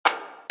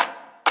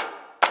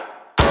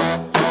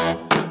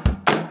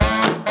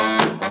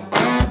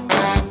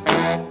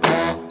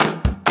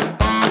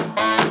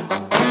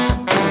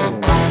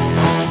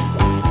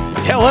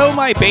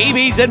my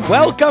babies, and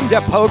welcome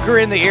to Poker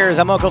in the Ears.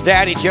 I'm Uncle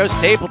Daddy Joe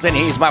Stapleton.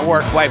 He's my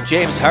work wife,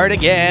 James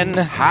Hartigan.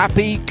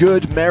 Happy,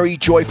 good, merry,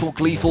 joyful,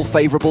 gleeful,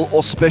 favorable,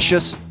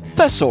 auspicious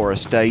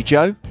Thesaurus Day,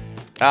 Joe.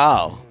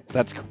 Oh,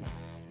 that's cool.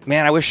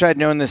 Man, I wish I'd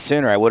known this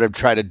sooner. I would have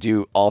tried to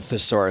do all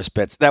thesaurus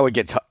bits. That'd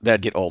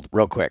get old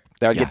real quick.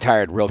 That would get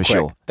tired real quick.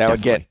 Sure. That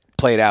Definitely. would get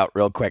played out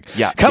real quick.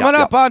 Yeah. Coming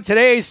up on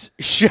today's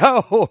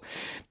show,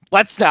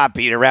 let's not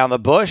beat around the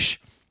bush.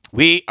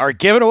 We are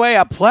giving away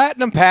a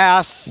platinum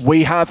pass.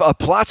 We have a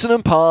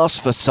platinum pass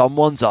for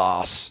someone's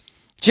ass.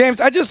 James,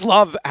 I just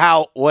love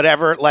how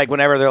whenever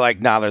they're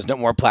like, nah, there's no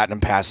more platinum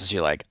passes,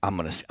 you're like, I'm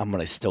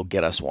gonna still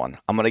get us one.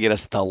 I'm gonna get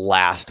us the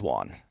last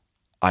one.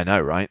 I know,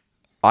 right?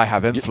 I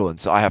have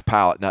influence. I have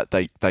power. No,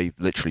 they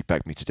literally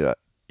begged me to do it.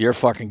 You're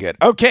fucking good.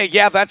 Okay,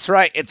 yeah, that's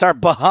right. It's our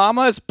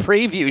Bahamas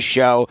preview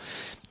show.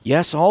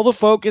 Yes, all the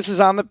focus is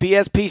on the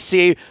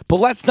PSPC, but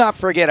let's not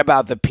forget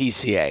about the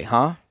PCA,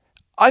 huh?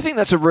 I think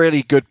that's a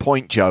really good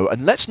point, Joe.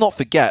 And let's not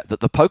forget that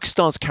the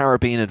PokerStars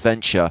Caribbean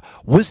Adventure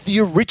was the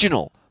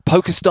original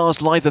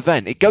PokerStars live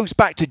event. It goes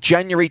back to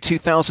January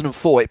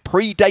 2004. It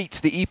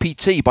predates the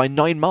EPT by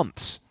 9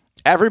 months.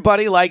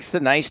 Everybody likes the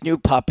nice new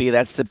puppy.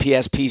 That's the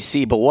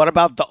PSPC. But what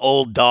about the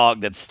old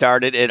dog that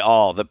started it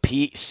all? The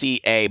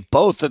PCA.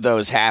 Both of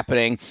those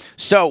happening.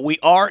 So we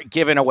are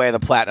giving away the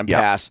Platinum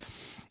Pass.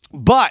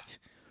 But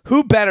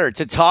who better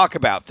to talk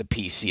about the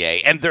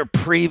PCA and their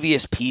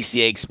previous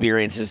PCA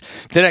experiences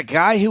than a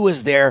guy who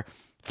was there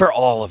for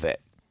all of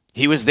it?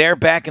 He was there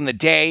back in the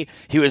day.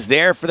 He was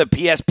there for the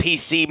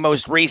PSPC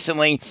most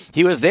recently.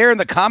 He was there in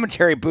the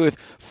commentary booth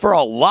for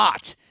a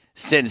lot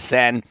since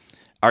then.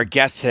 Our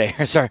guest today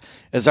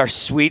is our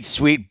sweet,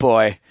 sweet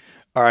boy,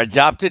 our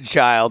adopted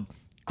child,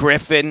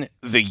 Griffin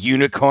the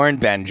Unicorn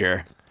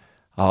Benger.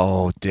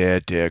 Oh, dear,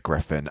 dear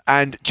Griffin.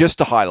 And just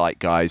to highlight,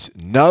 guys,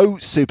 no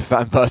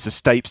Superfan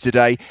versus Stapes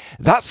today.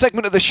 That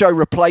segment of the show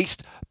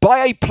replaced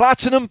by a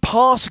Platinum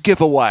Pass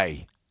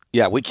giveaway.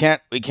 Yeah, we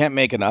can't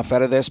make enough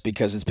out of this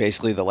because it's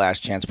basically the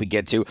last chance we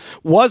get to.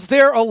 Was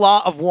there a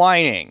lot of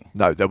whining?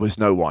 No, there was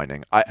no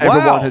whining.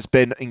 Everyone has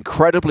been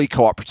incredibly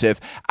cooperative.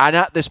 And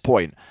at this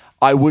point,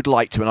 I would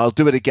like to, and I'll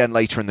do it again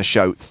later in the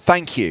show,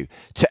 thank you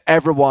to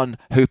everyone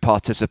who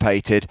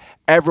participated,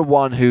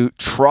 everyone who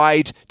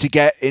tried to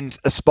get in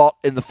a spot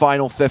in the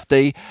final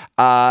 50.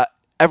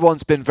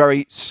 Everyone's been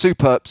very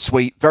super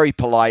sweet, very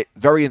polite,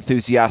 very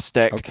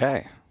enthusiastic.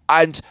 Okay.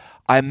 And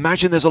I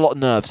imagine there's a lot of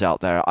nerves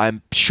out there.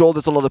 I'm sure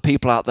there's a lot of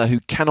people out there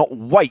who cannot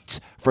wait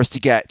for us to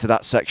get to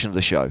that section of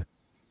the show.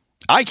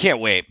 I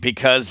can't wait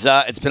because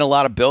it's been a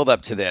lot of build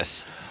up to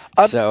this.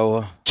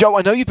 Joe,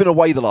 I know you've been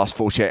away the last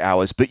 48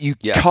 hours, but you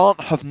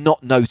can't have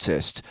not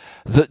noticed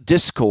that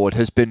Discord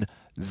has been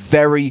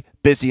very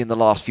busy in the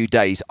last few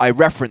days. I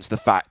referenced the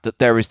fact that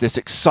there is this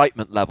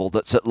excitement level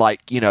that's at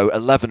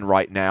 11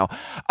 right now.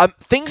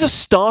 Things are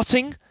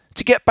starting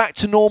to get back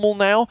to normal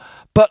now,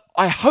 but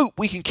I hope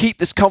we can keep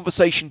this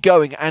conversation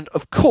going. And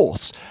of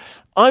course,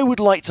 I would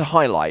like to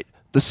highlight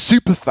the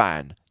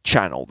Superfan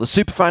channel, the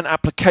Superfan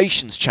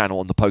Applications channel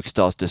on the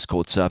PokerStars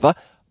Discord server.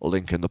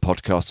 Link in the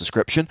podcast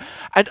description,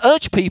 and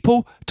urge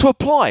people to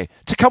apply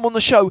to come on the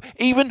show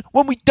even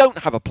when we don't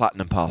have a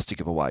Platinum Pass to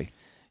give away.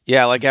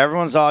 Yeah, like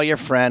everyone's all your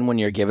friend when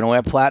you're giving away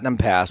a Platinum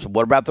Pass, but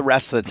what about the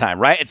rest of the time,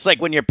 right? It's like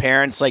when your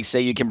parents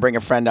say you can bring a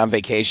friend on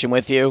vacation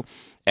with you,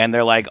 and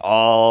they're like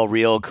all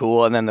real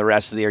cool, and then the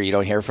rest of the year you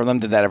don't hear from them.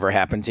 Did that ever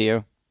happen to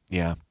you?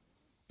 Yeah.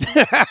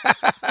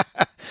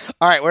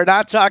 All right, we're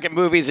not talking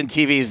movies and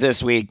TVs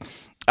this week.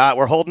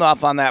 We're holding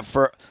off on that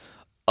for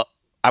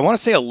I want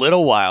to say a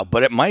little while,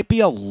 but it might be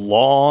a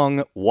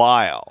long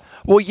while.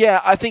 Well,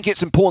 yeah, I think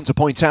it's important to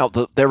point out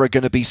that there are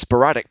going to be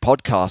sporadic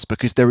podcasts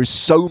because there is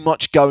so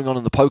much going on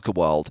in the poker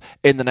world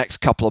in the next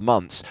couple of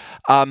months.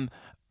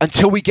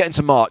 Until we get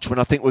into March, when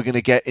I think we're going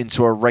to get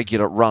into a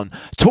regular run.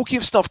 Talking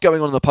of stuff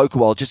going on in the poker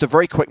world, just a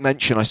very quick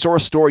mention. I saw a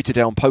story today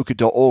on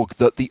poker.org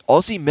that the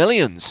Aussie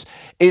Millions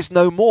is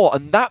no more,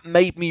 and that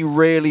made me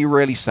really,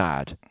 really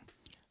sad.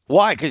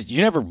 Why? Because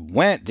you never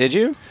went, did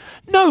you?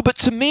 No, but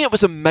to me it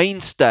was a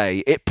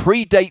mainstay. It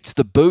predates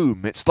the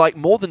boom. It's like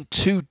more than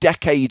 2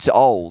 decades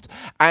old.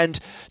 And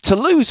to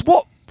lose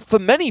what, for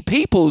many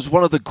people, is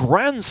one of the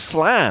grand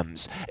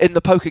slams in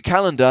the poker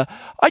calendar,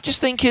 I just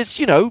think is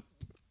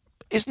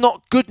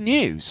not good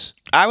news.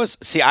 I was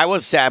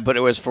sad, but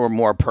it was for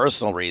more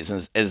personal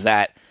reasons, is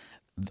that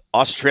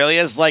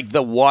Australia's like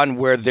the one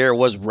where there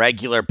was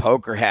regular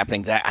poker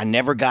happening that I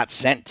never got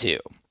sent to.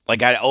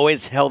 Like I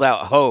always held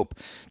out hope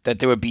that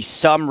there would be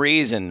some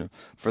reason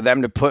for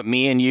them to put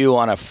me and you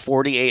on a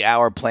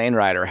 48-hour plane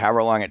ride or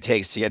however long it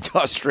takes to get to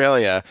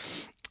Australia,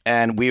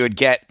 and we would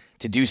get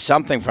to do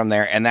something from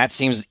there, and that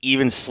seems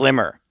even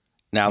slimmer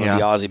now that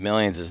the Aussie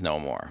Millions is no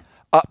more.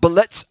 But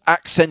let's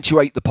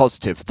accentuate the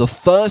positive. The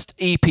first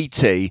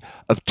EPT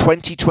of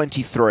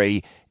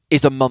 2023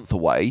 is a month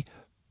away,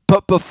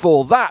 but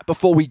before that,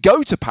 before we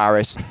go to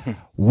Paris,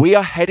 we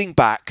are heading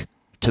back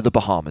to the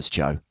Bahamas,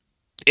 Joe.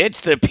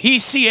 It's the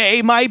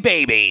PCA, my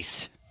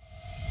babies.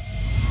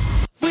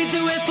 We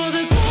do it for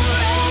the glory.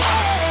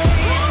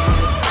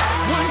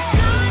 One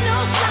shot,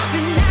 no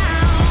stopping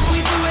now. We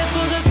do it for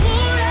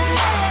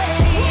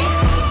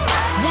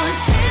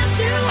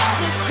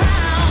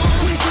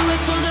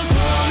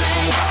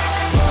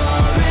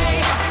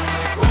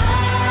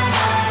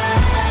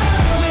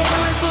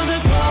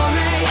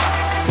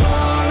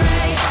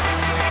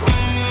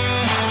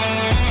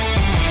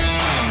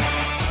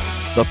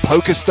The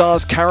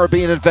PokerStars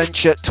Caribbean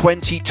Adventure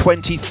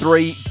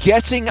 2023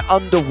 getting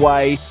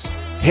underway.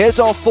 Here's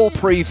our full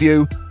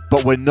preview,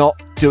 but we're not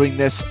doing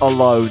this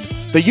alone.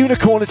 The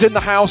unicorn is in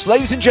the house.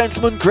 Ladies and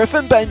gentlemen,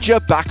 Griffin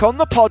Benja back on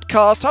the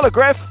podcast. Hello,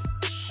 Griff.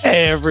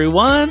 Hey,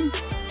 everyone.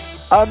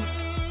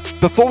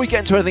 Before we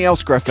get into anything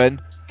else,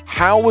 Griffin,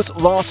 how was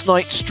last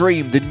night's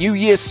stream, the New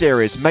Year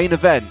series, main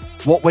event?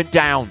 What went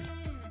down?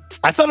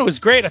 I thought it was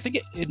great. I think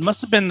it must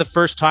have been the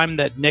first time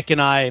that Nick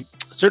and I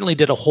certainly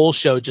did a whole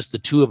show, just the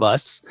two of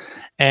us.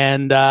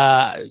 And,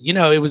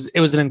 it was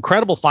an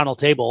incredible final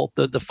table,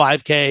 the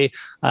 5K,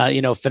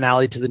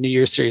 finale to the New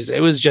Year series. It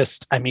was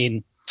just,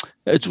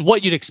 it's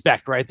what you'd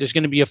expect, right? There's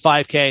going to be a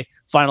 5K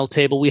final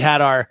table. We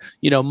had our,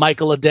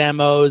 Michael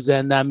Adamos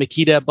and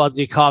Mikita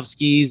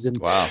Bodziakowskis. And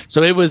wow.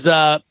 So it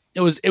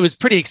was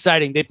pretty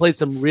exciting. They played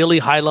some really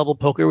high level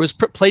poker. It was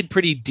played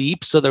pretty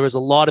deep. So there was a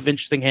lot of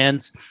interesting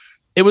hands.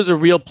 It was a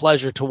real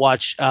pleasure to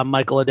watch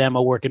Michael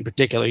Adamo work in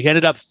particular. He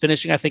ended up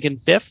finishing, I think, in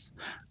fifth,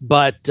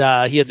 but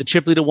he had the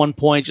chip lead at 1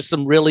 point, just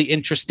some really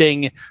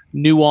interesting,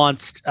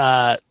 nuanced,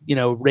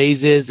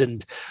 raises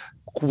and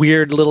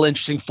weird little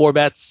interesting four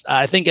bets.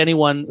 I think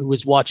anyone who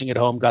was watching at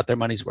home got their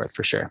money's worth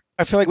for sure.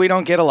 I feel like we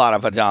don't get a lot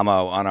of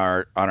Adamo on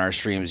our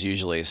streams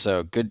usually.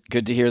 So good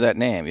to hear that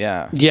name.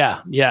 Yeah.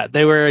 Yeah.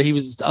 He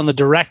was on the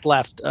direct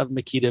left of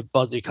Mikita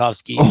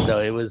Bodziakowski. Oh. So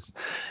it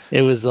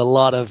was a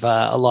lot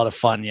of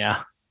fun.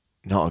 Yeah.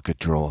 Not a good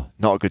draw.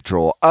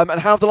 And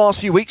how have the last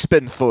few weeks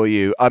been for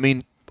you?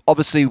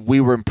 Obviously we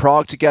were in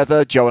Prague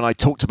together. Joe and I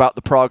talked about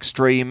the Prague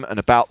stream and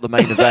about the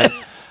main event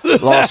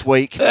last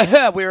week.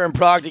 We were in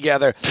Prague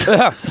together.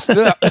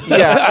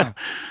 Yeah.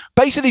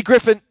 Basically,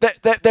 Griffin,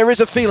 there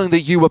is a feeling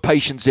that you were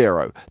patient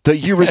zero, that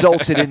you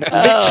resulted in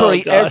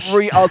literally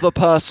every other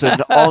person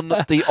on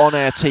the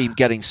on-air team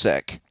getting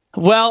sick.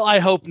 Well, I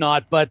hope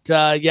not, but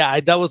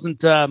that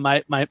wasn't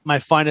my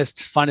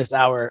finest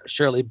hour,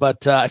 surely.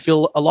 But I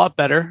feel a lot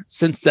better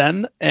since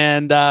then,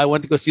 and I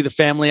went to go see the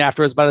family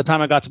afterwards. By the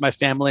time I got to my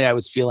family, I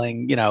was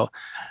feeling,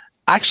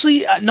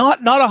 actually not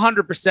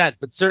 100%,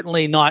 but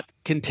certainly not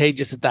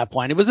contagious at that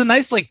point. It was a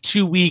nice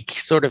 2 week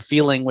sort of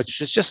feeling,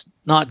 which is just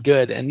not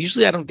good. And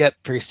usually I don't get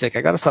very sick.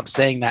 I got to stop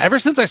saying that. Ever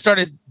since I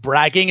started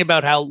bragging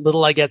about how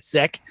little I get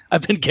sick,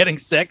 I've been getting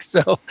sick.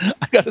 So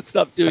I got to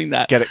stop doing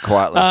that. Get it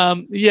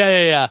quietly.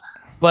 Yeah.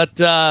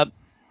 But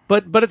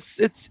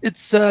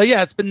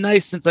it's been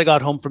nice since I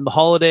got home from the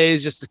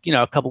holidays, just,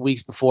 a couple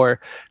weeks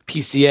before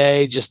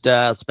PCA, just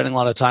spending a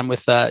lot of time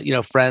with,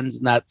 friends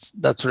and that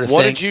sort of thing.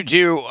 What did you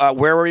do?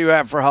 Where were you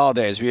at for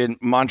holidays? Were you in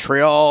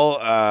Montreal?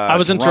 I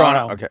was in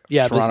Toronto. Okay.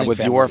 Yeah. Toronto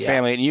with your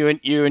family. And you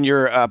and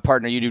your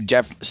partner, you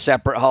do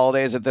separate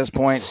holidays at this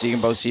point, so you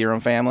can both see your own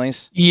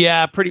families?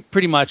 Yeah,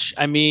 pretty much.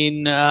 There's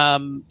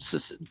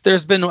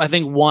been, I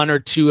think, one or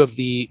two of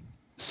the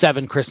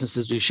 7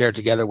 Christmases we've shared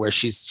together where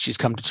she's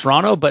come to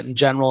Toronto, but in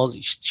general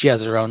she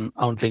has her own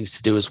things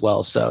to do as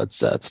well. So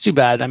it's too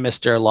bad. I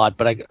missed her a lot,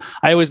 but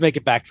I always make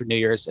it back for New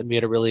Year's, and we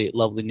had a really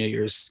lovely New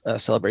Year's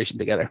celebration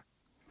together.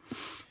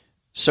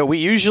 So we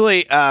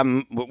usually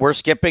we're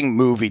skipping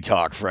movie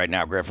talk for right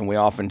now, Griffin. We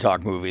often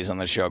talk movies on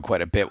the show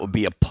quite a bit. It will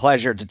be a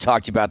pleasure to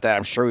talk to you about that.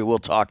 I'm sure we will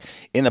talk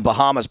in the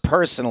Bahamas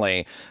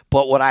personally,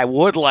 but what I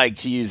would like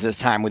to use this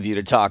time with you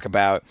to talk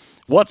about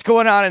what's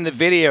going on in the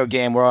video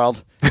game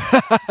world.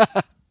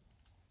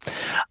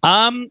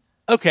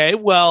 Okay.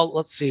 Well,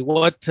 let's see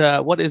what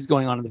is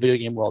going on in the video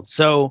game world.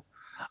 So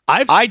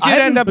I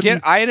ended up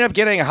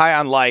getting High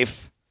on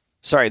Life.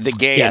 Sorry, the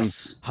game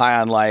yes. High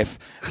on Life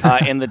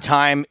in the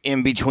time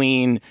in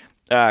between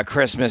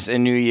Christmas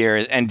and New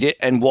Year's,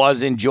 and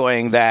was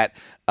enjoying that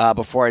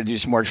before I do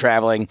some more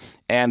traveling,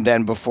 and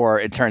then before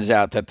it turns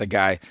out that the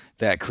guy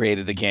that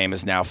created the game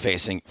is now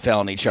facing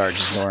felony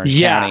charges in Orange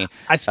County.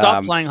 I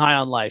stopped playing High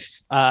on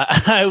Life.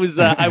 I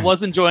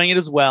was enjoying it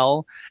as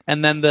well,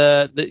 and then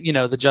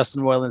the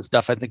Justin Roiland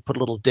stuff I think put a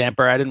little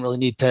damper. I didn't really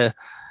need to,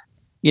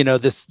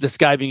 this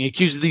guy being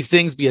accused of these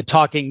things be a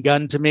talking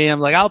gun to me. I'm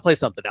like, I'll play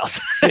something else.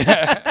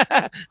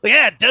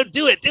 Don't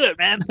do it,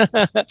 man.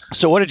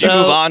 So what did you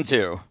move on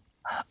to?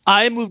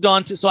 I moved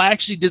on to. So I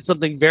actually did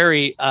something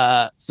very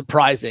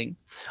surprising.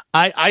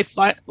 I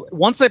find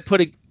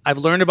I've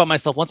learned about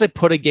myself. Once I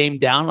put a game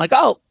down, I'm like,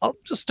 I'll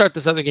just start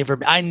this other game for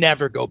me. I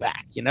never go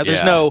back.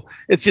 There's no,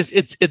 it's just,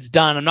 it's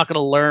done. I'm not going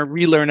to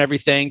relearn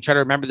everything, try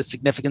to remember the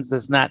significance of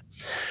this and that.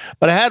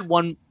 But I had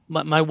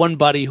my one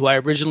buddy who I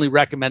originally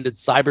recommended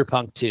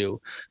Cyberpunk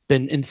to,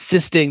 been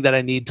insisting that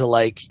I need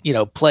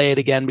to play it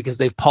again because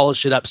they've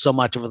polished it up so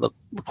much over the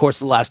course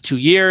of the last 2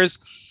 years.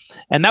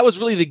 And that was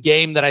really the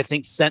game that I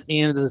think sent me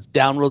into this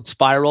downward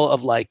spiral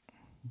of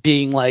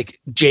being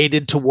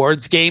jaded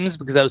towards games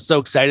because I was so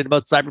excited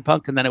about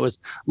Cyberpunk, and then it was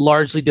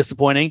largely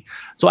disappointing.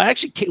 So I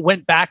actually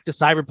went back to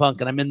Cyberpunk,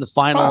 and I'm in the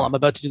final. Wow. I'm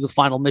about to do the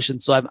final mission,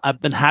 so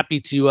I've been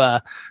happy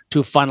to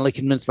finally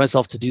convince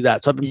myself to do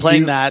that. So I've been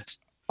playing that.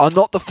 Are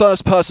not the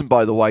first person,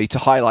 by the way, to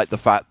highlight the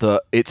fact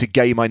that it's a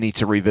game I need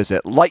to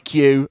revisit. Like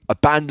you,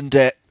 abandoned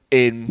it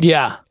in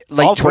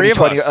late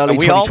 2020, early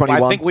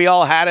 2021. I think we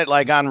all had it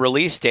on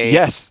release date.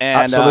 Yes,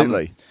 and,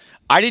 absolutely.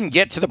 I didn't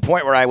get to the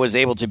point where I was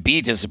able to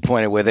be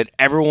disappointed with it.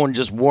 Everyone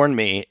just warned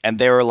me, and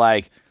they were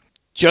like,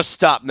 just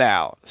stop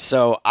now.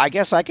 So I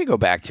guess I could go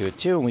back to it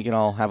too, and we can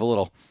all have a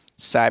little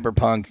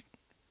cyberpunk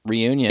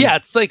reunion. Yeah,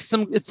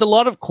 it's a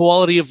lot of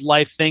quality of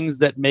life things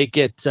that make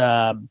it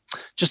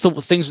just the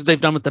things that they've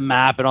done with the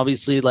map, and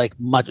obviously like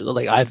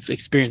I've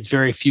experienced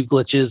very few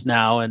glitches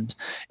now, and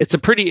it's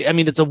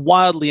a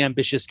wildly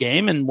ambitious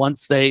game. And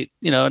once they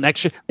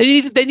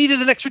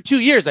needed an extra 2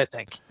 years, I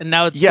think, and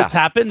now it's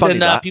happened,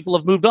 and people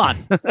have moved on.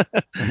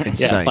 Insane.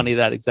 Yeah, funny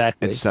that,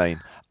 exactly.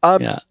 Insane.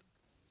 Yeah.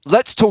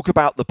 Let's talk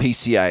about the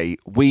PCA.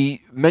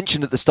 We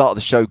mentioned at the start of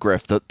the show,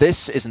 Griff, that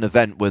this is an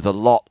event with a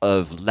lot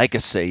of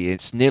legacy.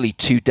 It's nearly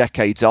 2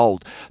 decades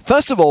old.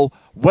 First of all,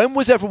 when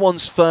was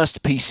everyone's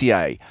first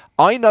PCA?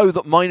 I know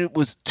that mine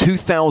was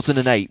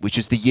 2008, which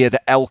is the year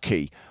that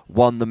Elke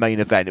won the main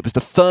event. It was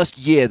the first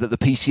year that the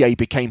PCA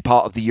became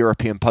part of the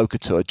European Poker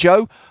Tour.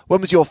 Joe,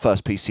 when was your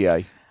first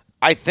PCA?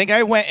 I think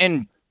I went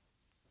in,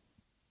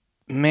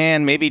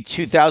 maybe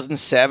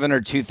 2007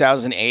 or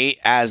 2008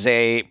 as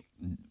a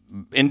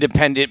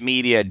independent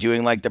media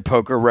doing like the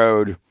Poker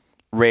Road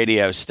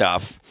radio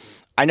stuff.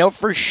 I know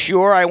for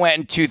sure I went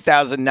in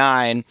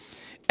 2009,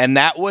 and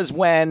that was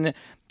when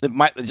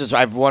I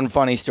have one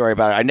funny story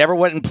about it. I never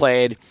went and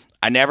played.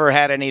 I never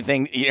had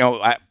anything,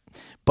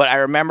 but I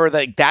remember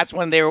that that's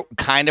when they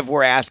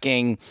were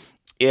asking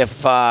if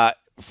for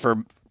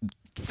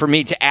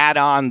me to add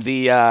on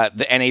the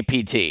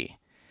NAPT.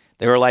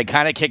 They were like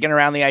kind of kicking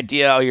around the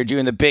idea, you're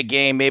doing the big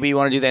game, maybe you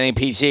want to do the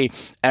NAPT.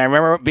 And I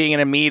remember being in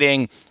a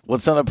meeting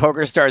with some of the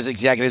PokerStars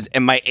executives,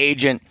 and my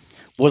agent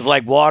was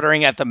like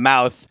watering at the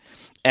mouth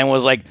and he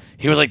was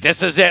like,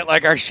 this is it,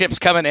 like our ship's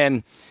coming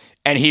in.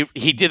 And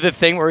he did the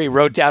thing where he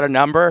wrote down a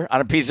number on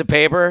a piece of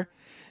paper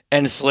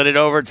and slid it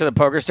over to the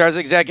PokerStars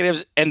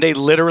executives, and they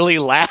literally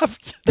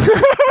laughed.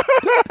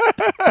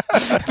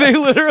 They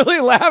literally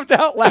laughed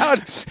out loud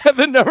at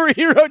the number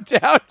he wrote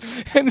down,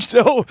 and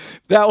so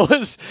that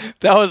was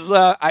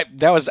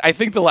I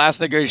think the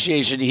last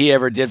negotiation he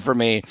ever did for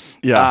me.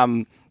 Yeah.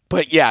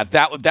 But yeah,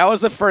 that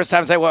was the first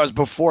time I went. Was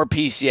before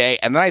PCA,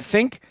 and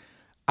then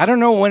I don't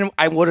know when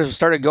I would have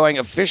started going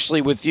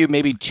officially with you,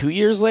 maybe 2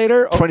 years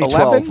later.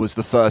 2012 11? was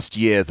the first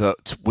year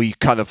that we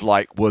kind of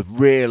like were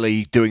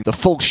really doing the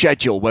full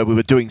schedule, where we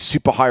were doing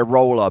super high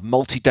roller,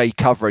 multi-day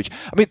coverage.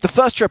 I mean, the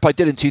first trip I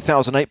did in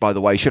 2008, by the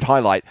way, should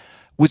highlight,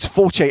 was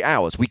 48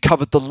 hours. We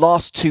covered the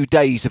last 2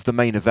 days of the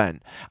main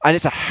event, and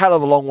it's a hell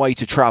of a long way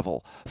to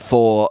travel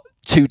for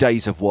 2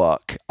 days of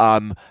work.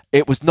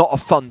 It was not a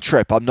fun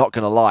trip, I'm not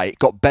going to lie. It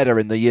got better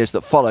in the years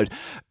that followed.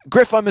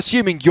 Griff, I'm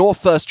assuming your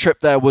first trip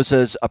there was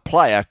as a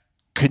player.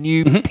 Can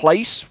you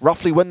place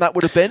roughly when that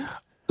would have been?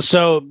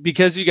 So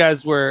because you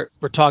guys were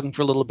talking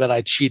for a little bit,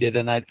 I cheated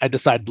and I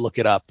decided to look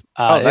it up.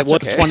 It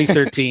was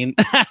 2013.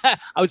 I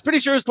was pretty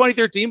sure it was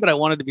 2013, but I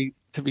wanted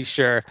to be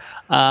sure.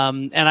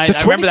 And I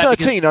remember that.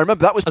 2013. I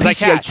remember that was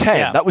PCA 10.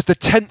 Yeah. That was the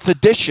 10th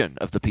edition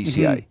of the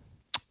PCA. Mm-hmm.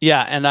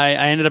 Yeah, and I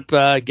ended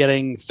up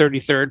getting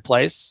 33rd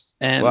place,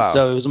 and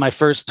so it was my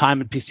first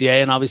time at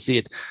PCA, and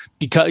obviously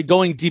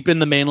going deep in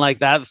the main like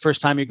that, the first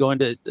time you're going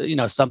to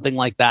something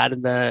like that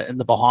in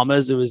the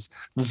Bahamas, it was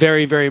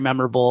very, very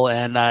memorable,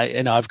 and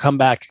I've come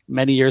back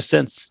many years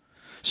since.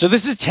 So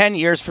this is 10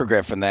 years for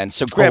Griffin then.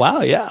 So Griff,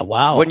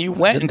 wow. When you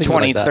went in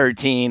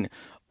 2013,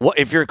 what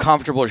if you're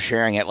comfortable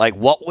sharing it? Like,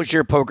 what was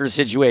your poker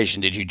situation?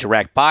 Did you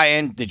direct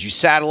buy-in? Did you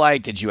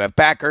satellite? Did you have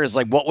backers?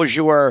 Like, what was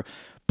your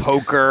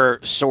poker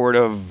sort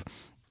of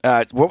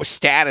what was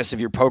status of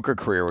your poker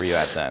career were you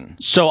at then?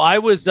 So I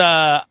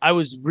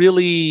was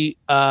really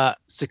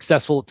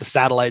successful at the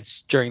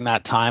satellites during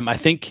that time.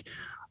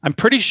 I'm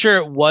pretty sure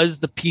it was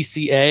the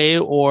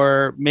PCA,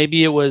 or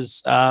maybe it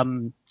was I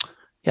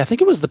think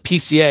it was the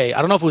PCA. I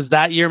don't know if it was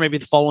that year, maybe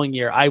the following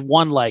year. I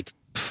won like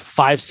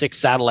 5-6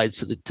 satellites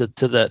to the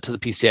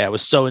PCA. I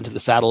was so into the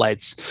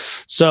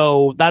satellites.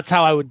 So that's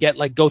how I would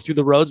go through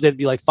the roads. They'd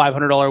be like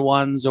 $500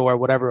 ones or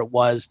whatever it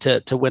was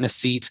to win a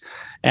seat.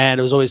 And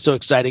it was always so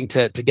exciting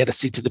to get a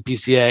seat to the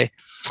PCA.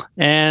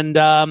 And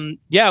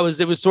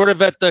it was sort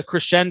of at the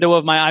crescendo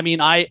of I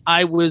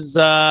was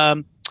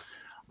the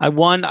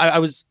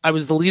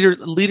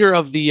leader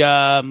of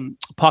the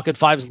Pocket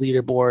Fives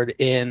leaderboard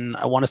in,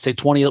 I want to say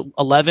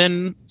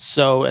 2011.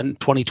 And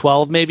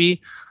 2012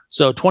 maybe.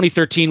 So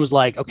 2013 was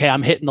like, okay,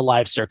 I'm hitting the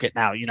live circuit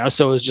now,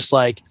 So it was just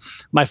like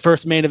my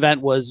first main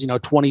event was,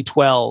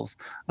 2012.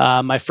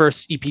 My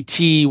first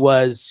EPT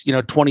was,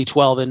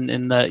 2012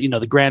 in the,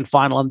 the grand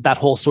final, and that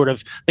whole sort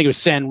of, I think it was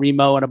San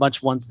Remo and a bunch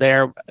of ones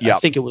there. Yep. I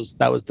think that was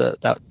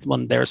the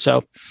one there.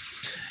 So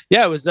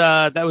yeah, it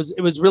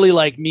was really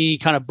like me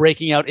kind of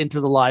breaking out into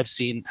the live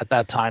scene at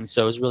that time.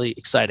 So it was really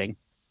exciting.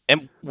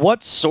 And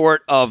what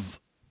sort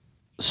of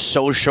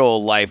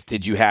social life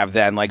did you have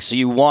then? Like, so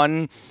you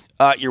won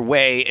your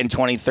way in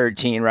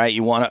 2013, right?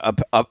 You won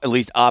at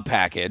least a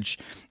package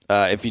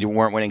if you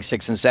weren't winning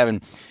 6 and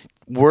 7.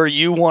 Were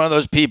you one of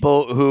those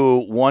people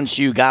who, once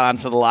you got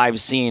onto the live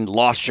scene,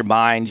 lost your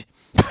mind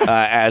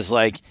as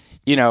like,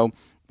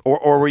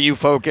 or were you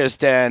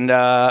focused and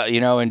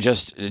and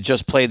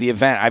just played the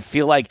event? I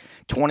feel like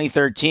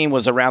 2013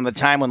 was around the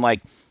time when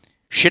like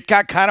shit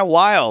got kind of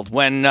wild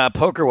when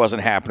poker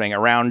wasn't happening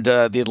around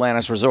the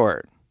Atlantis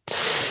Resort.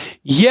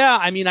 Yeah,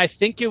 I mean, I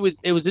think it was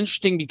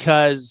interesting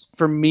because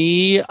for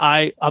me,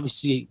 I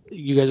obviously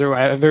you guys are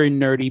a very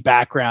nerdy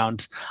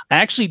background. I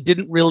actually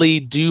didn't really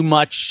do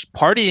much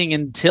partying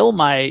until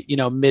my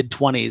mid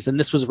 20s, and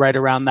this was right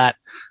around that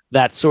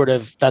sort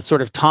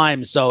of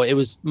time. So it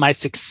was my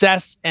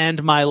success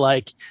and my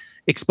like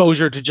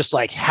exposure to just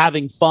like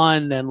having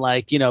fun and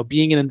like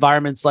being in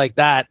environments like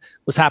that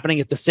was happening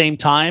at the same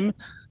time.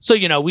 So,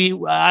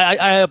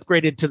 I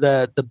upgraded to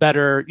the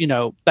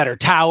better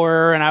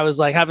tower, and I was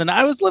like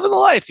I was living the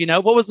life,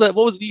 what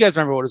was you guys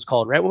remember what it was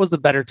called, right? What was the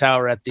better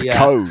tower at the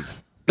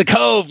Cove? The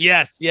Cove.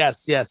 Yes.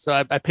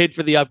 So I paid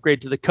for the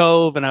upgrade to the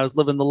Cove, and I was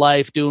living the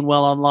life, doing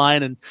well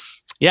online. And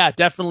yeah,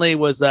 definitely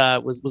was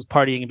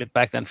partying a bit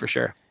back then for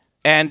sure.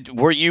 And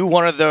were you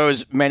one of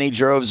those many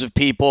droves of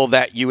people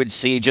that you would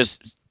see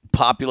just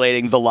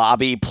populating the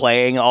lobby,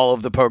 playing all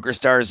of the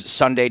PokerStars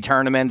Sunday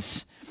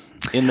tournaments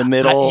in the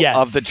middle yes.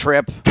 of the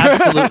trip?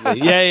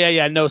 Absolutely.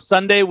 Yeah. No,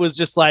 Sunday was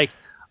just like,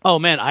 oh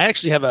man, I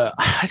actually have a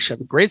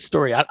great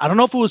story. I don't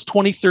know if it was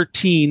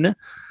 2013. It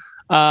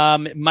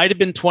might have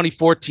been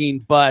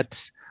 2014,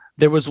 but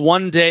there was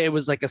one day, it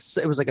was like a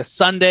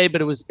Sunday,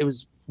 but it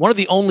was one of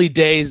the only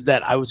days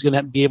that I was going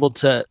to be able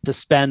to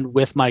spend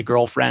with my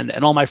girlfriend,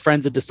 and all my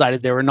friends had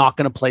decided they were not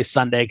going to play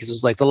Sunday because it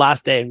was like the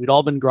last day and we'd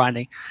all been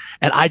grinding.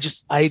 And I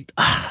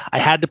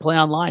had to play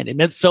online. It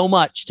meant so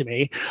much to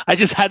me. I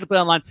just had to play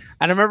online.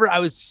 And I remember I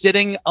was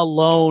sitting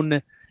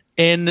alone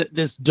in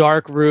this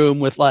dark room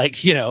with like,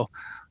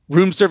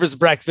 room service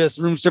breakfast,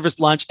 room service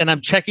lunch, and I'm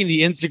checking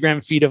the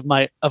Instagram feed of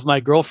my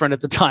girlfriend at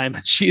the time.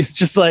 And she's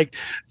just like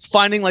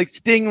finding like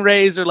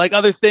stingrays or like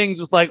other things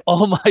with like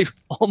all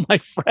my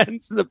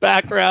friends in the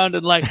background,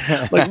 and like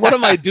what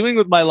am I doing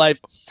with my life?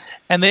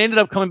 And they ended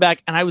up coming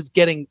back, and I was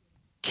getting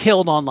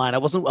killed online. I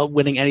wasn't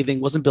winning anything,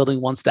 wasn't building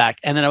one stack,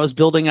 and then I was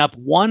building up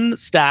one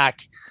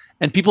stack.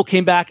 And people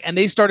came back and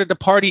they started to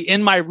party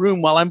in my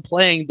room while I'm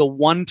playing the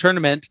one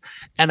tournament.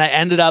 And I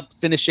ended up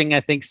finishing,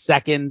 I think,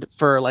 second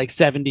for like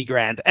 70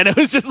 grand. And it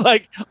was just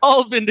like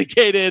all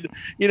vindicated,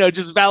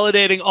 just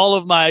validating all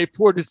of my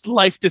poor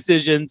life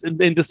decisions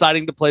in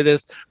deciding to play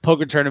this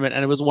poker tournament.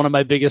 And it was one of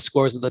my biggest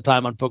scores at the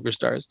time on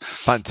PokerStars.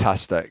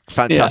 Fantastic.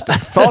 Yeah.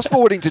 Fast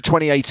forwarding to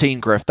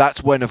 2018, Griff,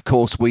 that's when, of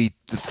course,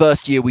 the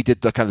first year we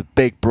did the kind of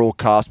big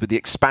broadcast with the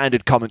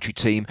expanded commentary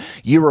team.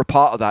 You were a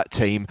part of that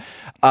team.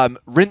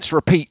 Rinse,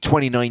 repeat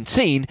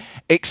 2019,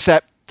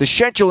 except the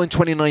schedule in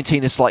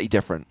 2019 is slightly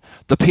different.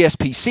 The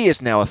PSPC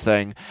is now a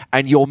thing,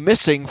 and you're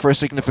missing for a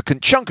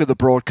significant chunk of the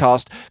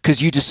broadcast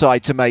because you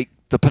decide to make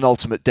the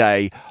penultimate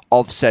day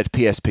of said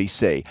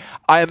PSPC.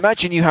 I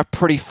imagine you have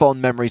pretty fond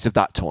memories of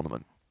that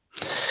tournament.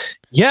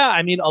 Yeah,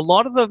 I mean, a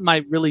lot of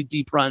my really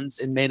deep runs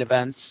in main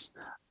events,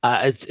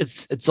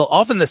 it's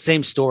often the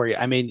same story.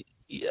 I mean,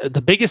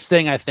 the biggest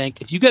thing, I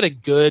think, if you get a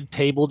good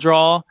table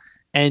draw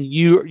and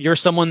you're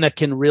someone that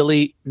can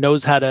really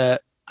knows how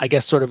to, I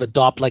guess, sort of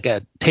adopt like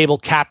a table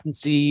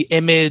captaincy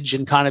image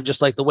and kind of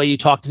just like the way you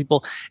talk to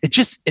people, it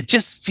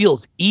just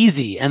feels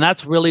easy. And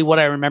that's really what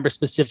I remember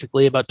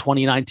specifically about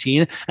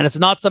 2019. And it's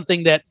not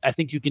something that I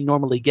think you can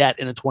normally get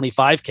in a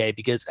 25K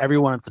because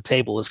everyone at the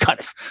table is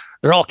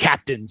they're all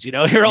captains,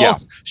 you're all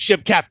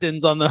ship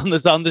captains on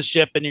the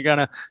ship, and you're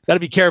gotta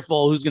be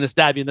careful who's gonna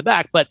stab you in the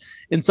back. But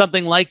in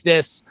something like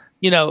this,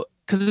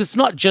 because it's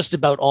not just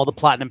about all the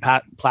Platinum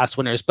Pass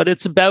winners, but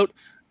it's about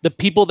the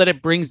people that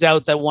it brings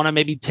out that want to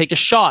maybe take a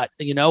shot,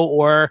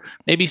 or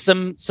maybe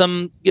some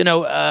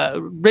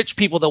rich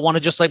people that want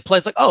to just like play.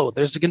 It's like, oh,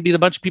 there's going to be a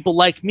bunch of people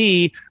like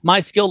me, my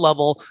skill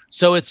level.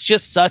 So it's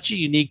just such a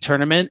unique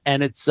tournament,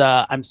 and it's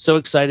I'm so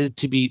excited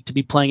to be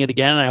playing it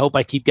again. And I hope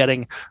I keep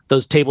getting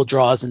those table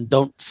draws and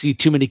don't see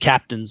too many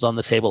captains on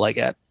the table I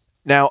get.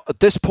 Now,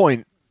 at this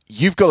point,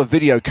 you've got a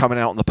video coming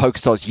out on the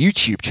PokerStars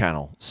YouTube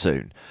channel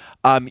soon.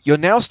 You're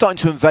now starting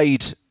to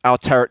invade our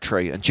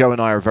territory, and Joe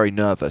and I are very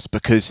nervous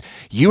because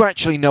you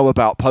actually know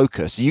about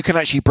poker, so you can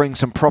actually bring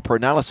some proper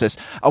analysis.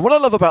 And what I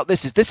love about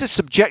this is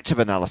subjective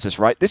analysis,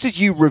 right? This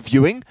is you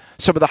reviewing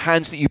some of the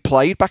hands that you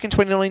played back in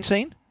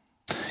 2019.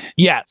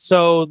 Yeah,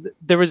 so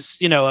there was,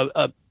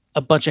 a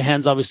bunch of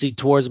hands, obviously,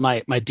 towards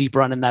my deep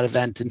run in that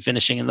event and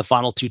finishing in the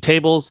final two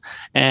tables.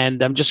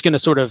 And I'm just going to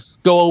sort of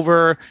go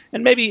over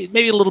and maybe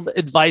a little bit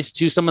advice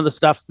to some of the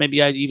stuff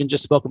maybe I even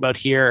just spoke about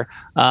here,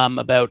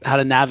 about how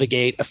to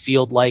navigate a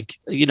field like,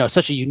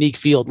 such a unique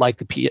field like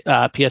the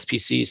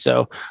PSPC.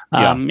 So,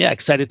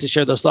 excited to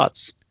share those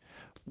thoughts.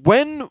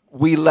 When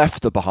we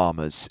left the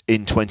Bahamas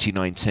in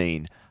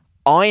 2019,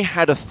 I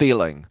had a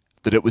feeling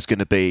that it was going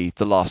to be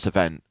the last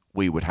event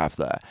we would have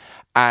there.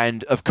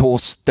 And of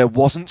course, there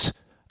wasn't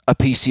a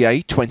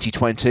PCA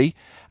 2020,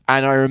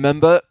 and I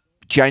remember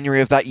January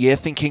of that year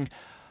thinking,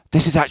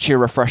 this is actually a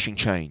refreshing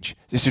change.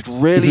 This is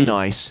really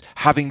nice,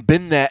 having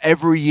been there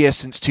every year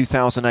since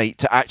 2008,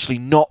 to actually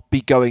not be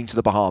going to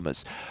the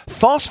Bahamas.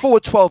 Fast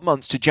forward 12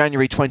 months to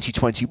January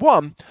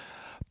 2021,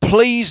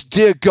 please,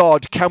 dear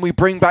God, can we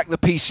bring back the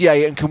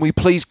PCA, and can we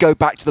please go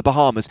back to the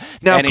Bahamas?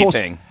 Now,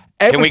 Anything. Of course,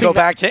 Can we go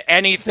back to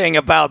anything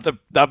about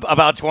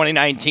about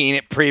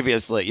 2019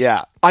 previously?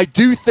 Yeah. I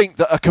do think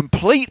that a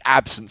complete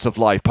absence of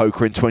live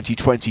poker in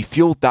 2020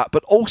 fueled that,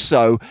 but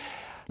also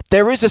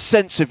there is a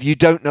sense of you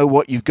don't know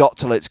what you've got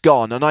till it's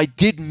gone. And I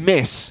did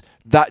miss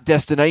that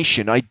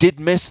destination. I did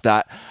miss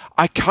that.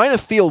 I kind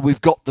of feel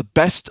we've got the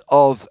best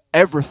of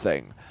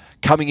everything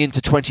coming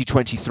into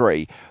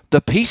 2023.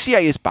 The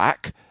PCA is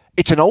back.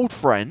 It's an old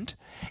friend.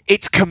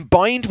 It's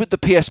combined with the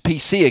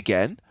PSPC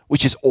again,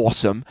 which is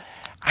awesome.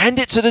 And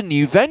it's at a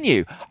new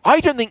venue. I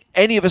don't think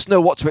any of us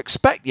know what to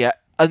expect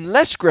yet,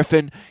 unless,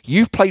 Griffin,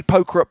 you've played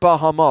poker at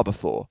Baha Mar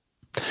before.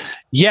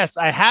 Yes,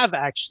 I have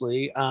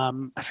actually. I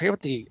forget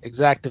what the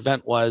exact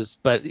event was,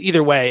 but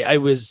either way, it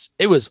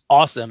was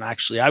awesome.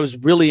 Actually, I was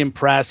really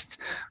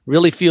impressed.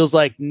 Really feels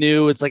like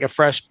new. It's like a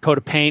fresh coat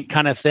of paint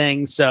kind of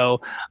thing.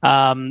 So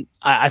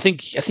I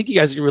think you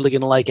guys are really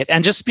going to like it.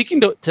 And just speaking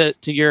to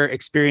your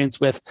experience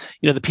with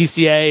the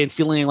PCA and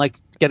feeling like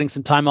getting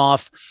some time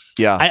off.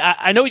 Yeah,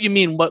 I know what you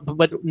mean.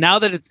 But now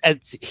that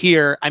it's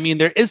here, I mean,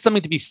 there is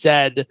something to be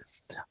said.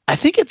 I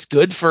think it's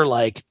good for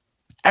like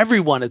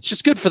everyone. It's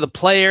just good for the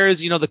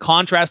players, the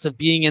contrast of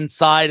being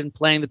inside and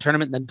playing the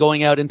tournament and then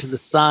going out into the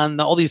sun,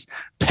 all these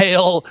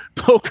pale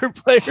poker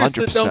players 100%.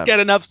 That don't get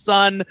enough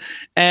sun.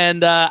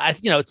 And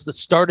it's the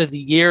start of the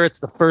year. It's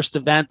the first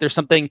event. There's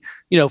something,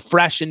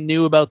 fresh and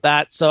new about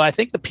that. So I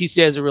think the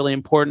PCA is a really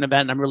important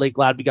event. And I'm really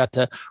glad we got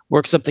to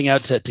work something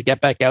out to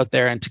get back out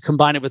there, and to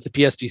combine it with the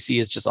PSPC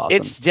is just awesome.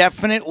 It's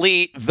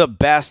definitely the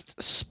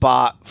best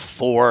spot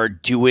for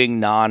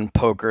doing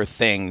non-poker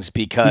things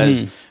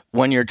because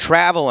when you're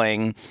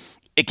traveling,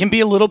 it can be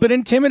a little bit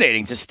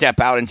intimidating to step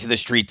out into the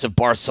streets of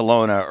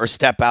Barcelona or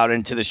step out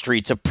into the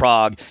streets of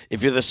Prague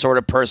if you're the sort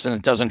of person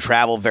that doesn't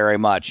travel very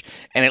much.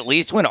 And at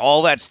least when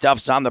all that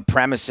stuff's on the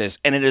premises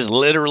and it is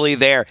literally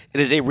there, it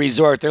is a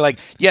resort. They're like,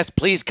 yes,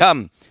 please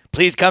come.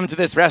 Please come to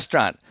this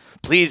restaurant.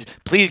 Please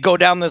go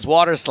down this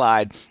water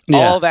slide. Yeah.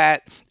 All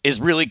that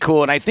is really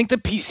cool. And I think the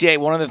PCA,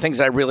 one of the things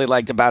I really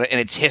liked about it, and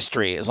its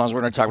history, as long as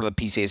we're going to talk about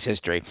the PCA's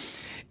history,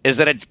 is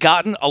that it's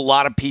gotten a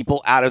lot of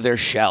people out of their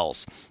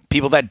shells.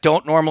 People that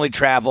don't normally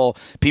travel,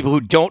 people who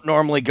don't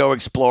normally go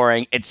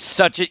exploring. It's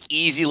such an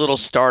easy little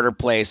starter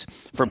place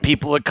for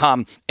people to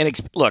come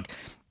and look,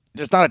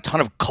 there's not a ton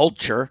of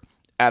culture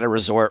at a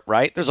resort,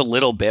 right? There's a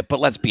little bit, but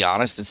let's be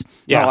honest, it's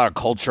not a lot of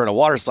culture in a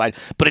water slide,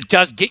 but it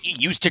does get you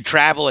used to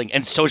traveling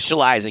and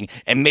socializing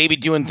and maybe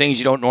doing things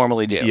you don't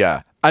normally do.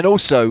 Yeah. And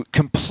also,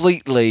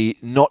 completely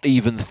not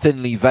even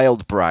thinly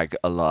veiled brag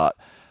alert.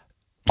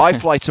 I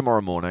fly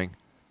tomorrow morning.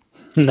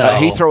 No.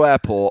 At Heathrow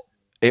Airport,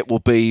 it will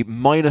be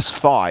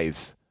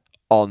 -5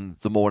 on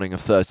the morning of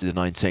Thursday the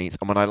 19th.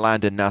 And when I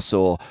land in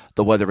Nassau,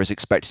 the weather is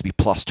expected to be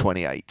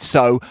 +28.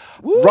 So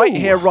right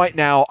here, right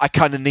now, I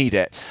kind of need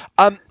it.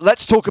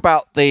 Let's talk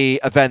about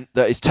the event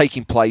that is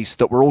taking place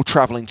that we're all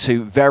traveling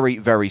to very,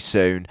 very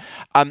soon.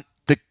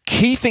 The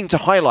key thing to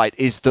highlight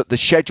is that the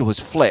schedule has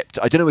flipped.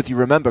 I don't know if you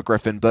remember,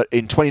 Griffin, but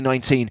in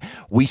 2019,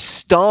 we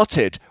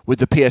started with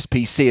the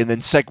PSPC and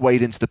then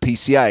segued into the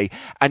PCA,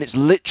 and it's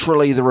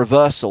literally the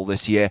reversal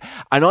this year.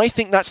 And I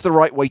think that's the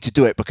right way to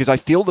do it, because I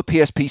feel the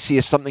PSPC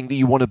is something that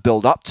you want to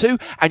build up to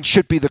and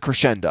should be the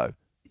crescendo.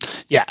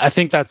 Yeah, I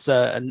think that's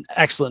an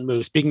excellent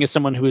move. Speaking as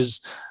someone who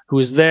is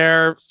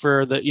there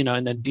for the in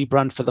a deep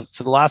run for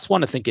the last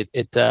one, I think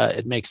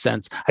it makes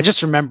sense. I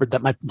just remembered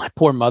that my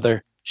poor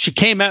mother. She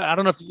came out. I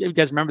don't know if you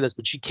guys remember this,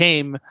 but she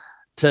came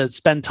to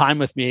spend time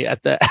with me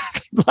at the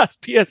last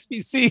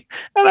PSPC,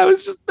 and I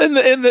was just in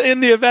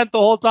the event the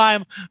whole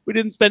time. We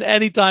didn't spend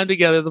any time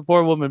together. The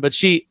poor woman, but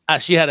she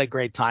had a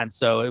great time.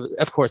 So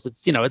of course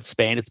it's it's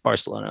Spain, it's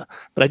Barcelona.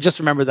 But I just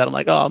remember that I'm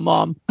like, oh,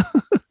 Mom.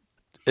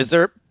 Is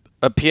there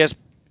a PS?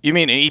 You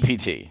mean an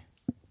EPT?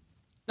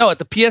 No, at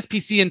the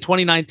PSPC in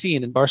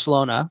 2019 in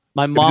Barcelona.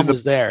 My mom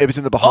was there. It was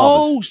in the Bahamas.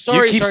 Oh,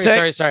 sorry.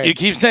 You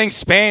keep saying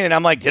Spain, and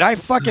I'm like, did I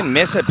fucking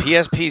miss a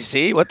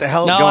PSPC? What the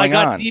hell is going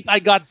on? I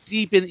got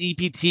deep in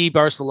EPT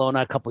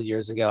Barcelona a couple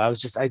years ago. I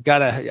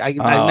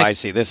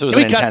see. This was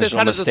an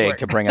intentional mistake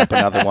to bring up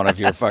another one of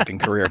your fucking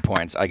career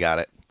points. I got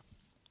it.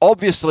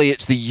 Obviously,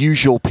 it's the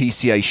usual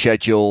PCA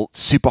schedule,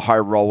 super high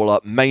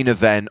roll-up, main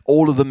event,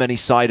 all of the many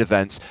side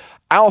events.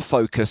 Our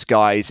focus,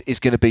 guys, is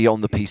going to be on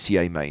the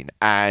PCA main.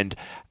 And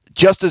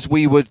just as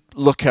we would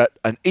look at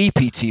an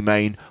EPT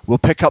main, we'll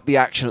pick up the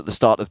action at the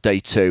start of day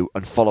 2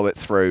 and follow it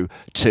through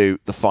to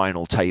the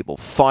final table.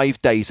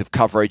 5 days of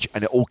coverage,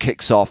 and it all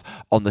kicks off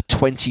on the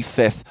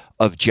 25th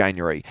of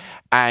January.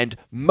 And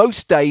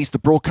most days, the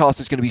broadcast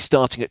is going to be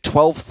starting at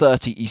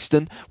 12:30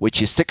 Eastern,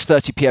 which is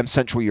 6:30 p.m.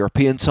 Central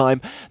European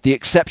Time. The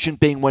exception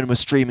being when we're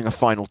streaming a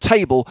final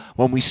table,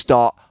 when we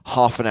start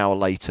half an hour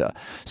later.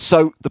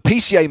 So the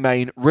PCA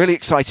main, really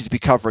excited to be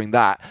covering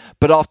that.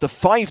 But after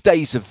 5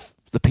 days of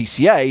the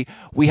PCA,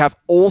 we have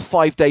all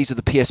 5 days of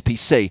the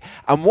PSPC.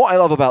 And what I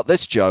love about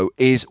this, Joe,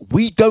 is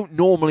we don't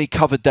normally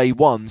cover day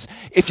ones.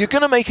 If you're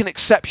going to make an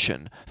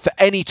exception for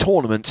any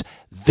tournament,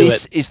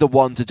 this is the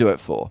one to do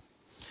it for.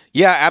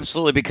 Yeah,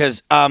 absolutely.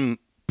 Because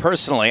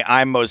personally,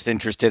 I'm most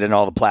interested in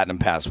all the Platinum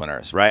Pass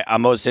winners, right?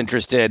 I'm most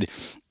interested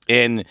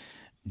in,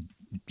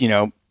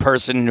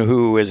 person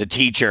who is a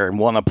teacher and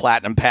won the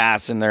Platinum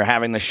Pass and they're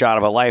having the shot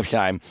of a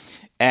lifetime.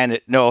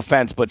 And no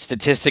offense, but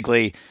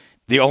statistically,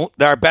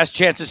 our best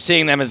chance of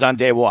seeing them is on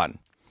day one.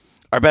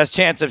 Our best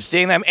chance of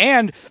seeing them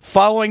and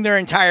following their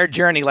entire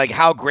journey. Like,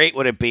 how great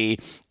would it be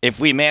if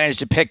we managed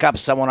to pick up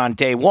someone on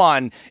day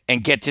one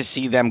and get to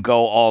see them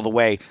go all the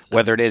way,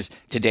 whether it is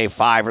to day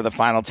 5 or the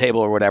final table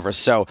or whatever.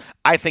 So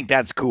I think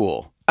that's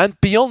cool. And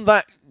beyond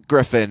that,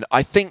 Griffin,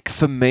 I think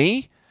for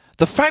me,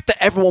 the fact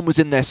that everyone was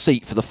in their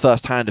seat for the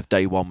first hand of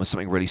day one was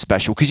something really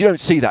special, because you don't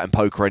see that in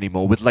poker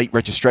anymore, with late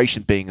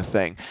registration being a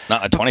thing.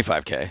 Not a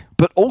 25K.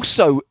 But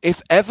also,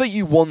 if ever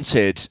you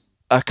wanted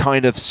a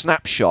kind of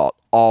snapshot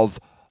of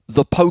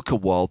the poker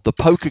world, the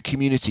poker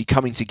community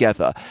coming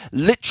together,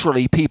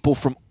 literally people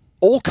from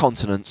all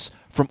continents,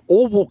 from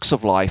all walks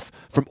of life,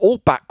 from all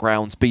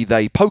backgrounds, be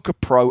they poker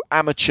pro,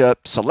 amateur,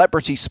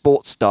 celebrity,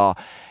 sports star,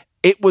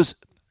 it was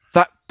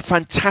that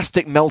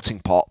fantastic melting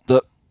pot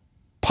that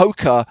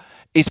poker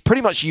is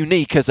pretty much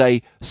unique as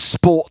a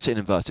sport, in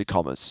inverted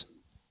commas.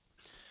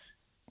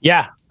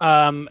 Yeah.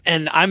 And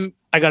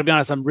I got to be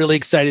honest, I'm really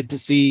excited to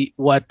see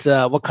what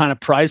kind of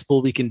prize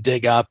pool we can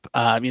dig up.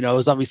 It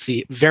was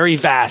obviously very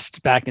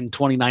vast back in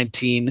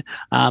 2019,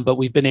 but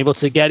we've been able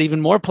to get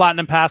even more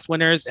Platinum Pass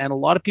winners, and a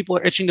lot of people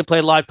are itching to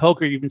play live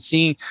poker. You've been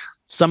seeing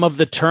some of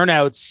the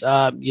turnouts,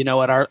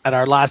 at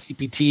our last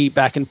EPT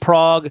back in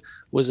Prague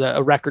was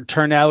a record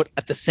turnout.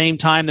 At the same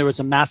time, there was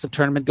a massive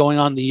tournament going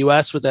on in the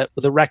US with a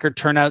record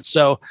turnout.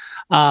 So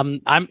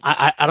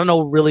I don't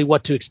know really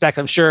what to expect.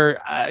 I'm sure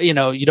you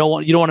don't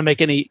want to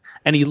make any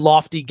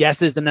lofty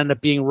guesses and end up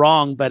being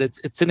wrong, but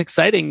it's an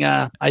exciting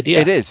idea.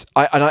 It is.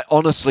 I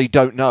honestly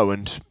don't know.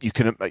 And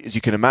as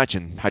you can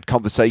imagine, had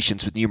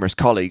conversations with numerous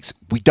colleagues.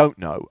 We don't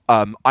know.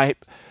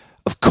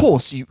 Of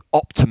course, you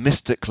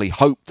optimistically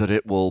hope that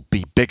it will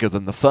be bigger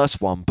than the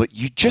first one, but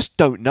you just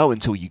don't know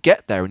until you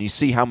get there and you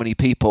see how many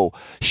people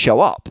show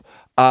up.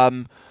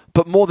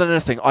 But more than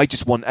anything, I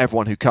just want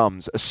everyone who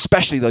comes,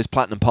 especially those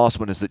Platinum Pass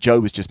winners that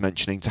Joe was just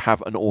mentioning, to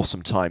have an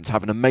awesome time, to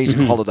have an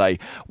amazing holiday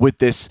with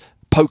this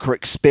poker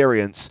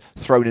experience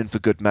thrown in for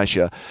good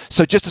measure.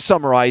 So just to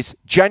summarize,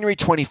 January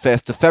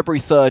 25th to February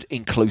 3rd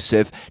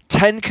inclusive,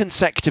 10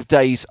 consecutive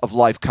days of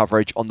live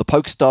coverage on the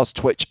PokerStars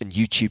Twitch and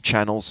YouTube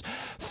channels,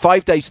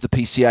 5 days of the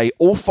PCA,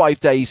 all 5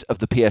 days of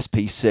the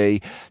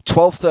PSPC,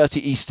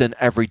 12:30 Eastern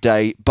every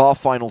day, bar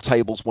final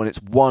tables when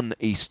it's 1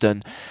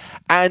 Eastern.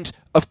 And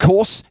of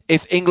course,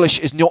 if English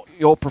is not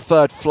your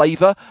preferred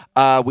flavour,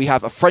 we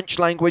have a French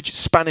language,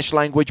 Spanish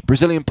language,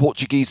 Brazilian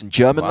Portuguese and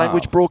German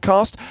language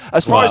broadcast.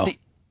 As far as the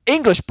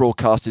English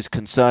broadcast is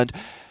concerned,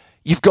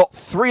 you've got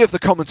 3 of the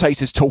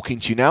commentators talking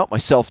to you now,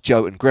 myself,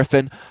 Joe and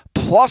Griffin,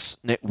 plus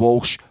Nick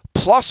Walsh,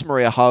 plus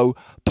Maria Ho,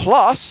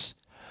 plus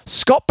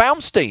Scott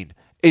Baumstein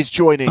is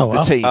joining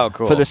the team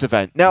for this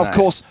event. Now, of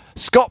course,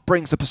 Scott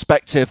brings the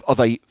perspective of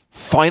a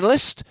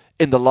finalist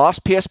in the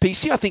last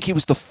PSPC. I think he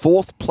was the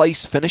 4th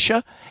place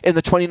finisher in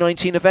the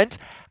 2019 event.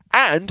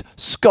 And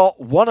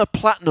Scott won a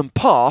Platinum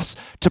Pass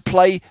to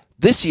play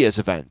this year's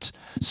event.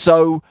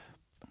 So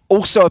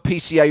also a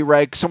PCA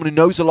reg, someone who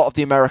knows a lot of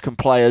the American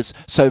players.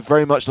 So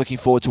very much looking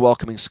forward to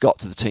welcoming Scott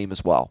to the team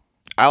as well.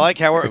 I like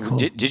how we're... Cool.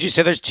 Did you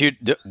say there's 2...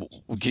 Can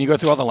you go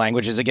through all the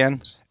languages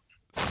again?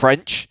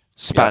 French,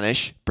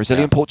 Spanish,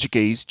 Brazilian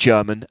Portuguese,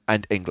 German,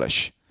 and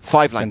English.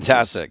 5 languages.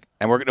 Fantastic.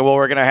 And we're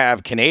going to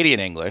have Canadian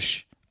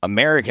English,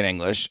 American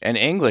English, and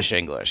English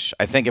English.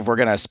 I think if we're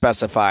going to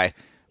specify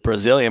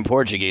Brazilian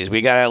Portuguese,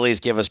 we got to at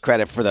least give us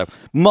credit for the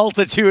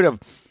multitude of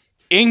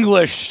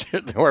English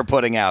that we're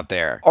putting out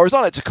there. Or as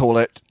I like to call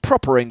it,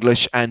 proper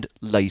English and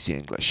lazy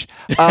English.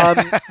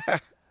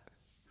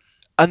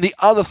 And the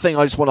other thing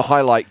I just want to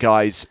highlight,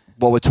 guys,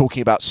 while we're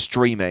talking about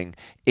streaming,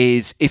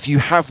 is if you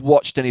have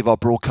watched any of our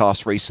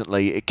broadcasts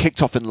recently, it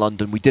kicked off in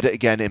London, we did it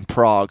again in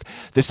Prague,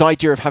 this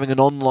idea of having an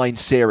online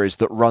series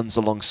that runs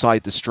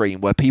alongside the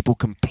stream where people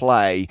can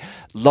play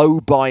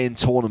low buy-in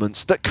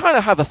tournaments that kind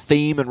of have a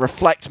theme and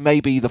reflect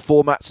maybe the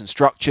formats and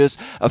structures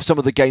of some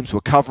of the games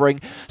we're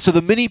covering. So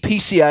the mini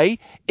PCA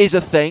is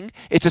a thing.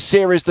 It's a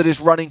series that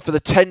is running for the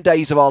 10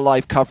 days of our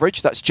live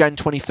coverage. That's Jan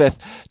 25th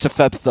to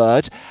Feb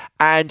 3rd.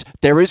 And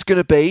there is going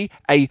to be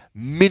a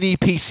mini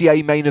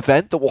PCA main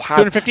event that will have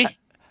 250?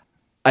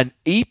 An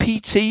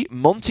EPT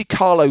Monte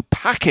Carlo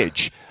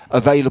package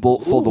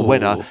available for the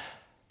winner.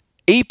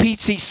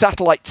 EPT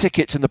satellite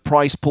tickets in the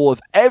prize pool of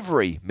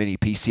every mini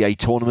PCA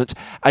tournament.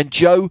 And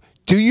Joe,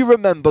 do you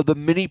remember the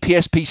mini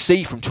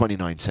PSPC from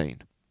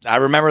 2019? I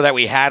remember that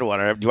we had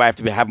one. Do I have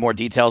to have more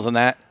details on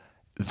that?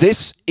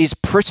 This is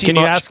pretty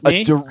much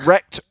a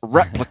direct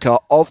replica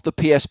of the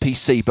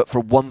PSPC, but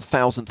for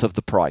 1,000th of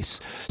the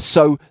price.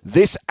 So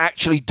this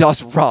actually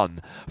does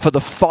run for the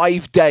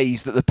 5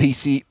 days that the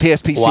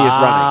PSPC is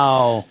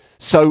running.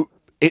 So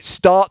it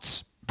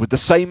starts with the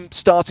same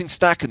starting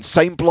stack and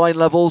same blind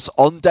levels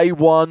on day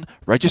 1.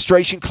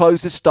 Registration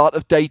closes start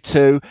of day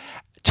 2.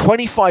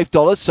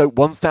 $25, so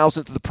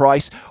 1,000th of the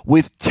price,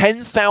 with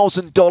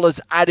 $10,000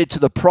 added to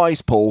the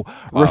prize pool,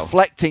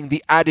 reflecting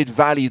the added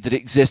value that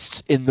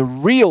exists in the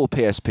real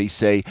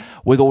PSPC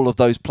with all of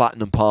those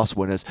Platinum Pass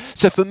winners.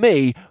 So for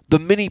me, the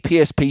Mini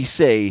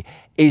PSPC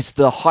is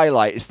the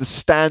highlight, is the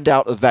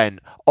standout event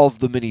of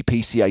the Mini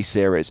PCA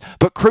series.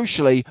 But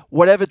crucially,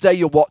 whatever day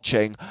you're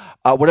watching,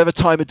 whatever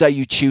time of day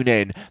you tune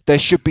in, there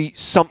should be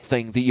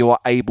something that you are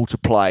able to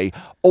play.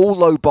 All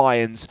low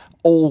buy-ins,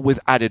 all with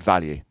added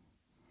value.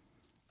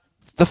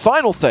 The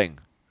final thing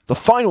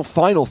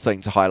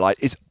to highlight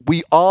is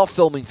we are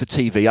filming for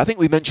TV. I think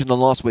we mentioned on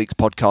last week's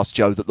podcast,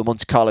 Joe, that the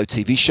Monte Carlo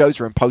TV shows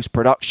are in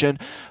post-production.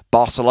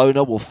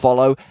 Barcelona will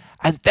follow.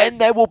 And then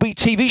there will be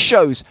TV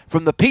shows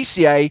from the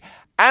PCA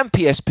and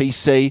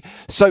PSPC.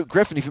 So,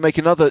 Griffin, if you make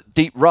another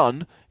deep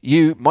run,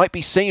 you might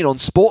be seen on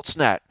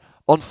Sportsnet,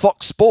 on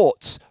Fox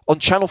Sports, on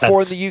Channel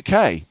 4 in the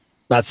UK.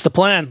 That's the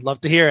plan.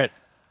 Love to hear it.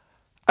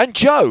 And,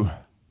 Joe,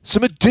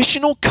 some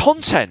additional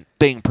content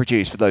being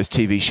produced for those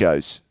TV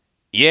shows.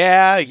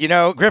 Yeah,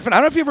 Griffin, I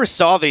don't know if you ever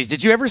saw these.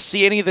 Did you ever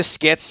see any of the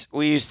skits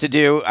we used to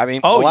do? I mean,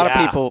 a lot of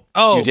people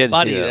you did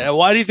buddy, see them.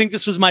 why do you think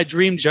this was my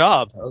dream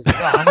job? I was like,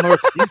 I'm going to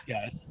work with these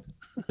guys.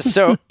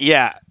 So,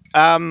 yeah.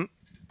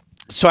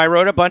 So I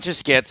wrote a bunch of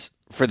skits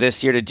for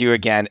this year to do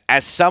again.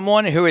 As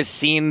someone who has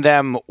seen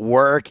them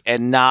work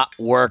and not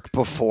work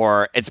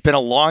before, it's been a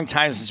long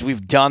time since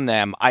we've done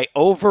them. I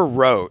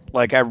overwrote.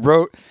 Like, I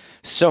wrote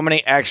so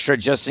many extra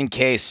just in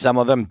case some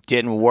of them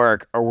didn't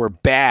work or were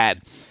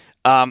bad.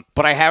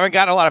 But I haven't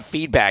gotten a lot of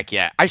feedback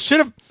yet. I should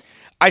have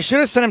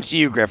sent them to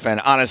you, Griffin,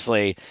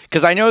 honestly,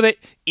 because I know that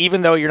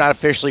even though you're not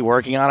officially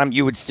working on them,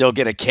 you would still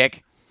get a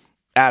kick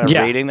out of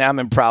reading them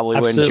and probably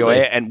would enjoy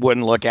it and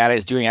wouldn't look at it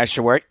as doing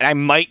extra work. And I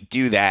might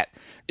do that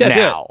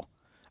now.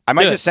 I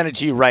might just send it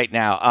to you right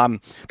now.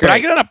 But I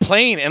get on a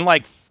plane in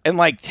like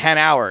 10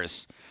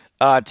 hours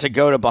to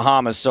go to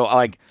Bahamas. So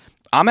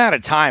I'm out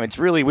of time. It's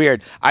really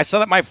weird. I saw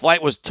that my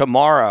flight was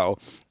tomorrow.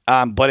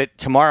 But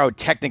tomorrow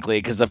technically,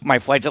 because my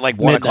flight's at like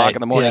 1 o'clock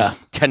in the morning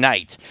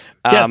tonight.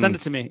 Send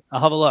it to me. I'll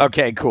have a look.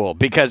 Okay, cool.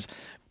 Because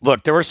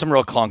look, there were some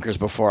real clunkers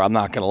before. I'm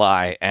not gonna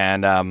lie,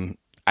 and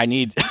I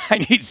need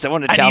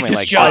someone to tell me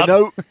like I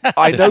know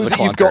that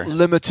you've got clunker.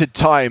 limited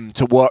time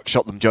to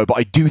workshop them, Joe, but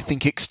I do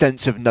think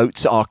extensive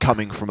notes are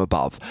coming from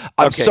above.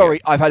 I'm sorry,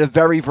 good. I've had a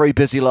very, very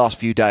busy last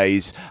few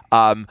days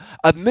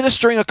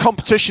administering a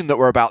competition that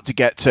we're about to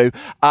get to,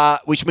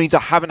 which means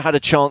I haven't had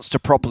a chance to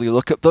properly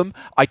look at them.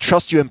 I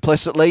trust you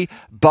implicitly,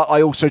 but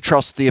I also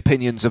trust the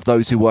opinions of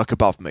those who work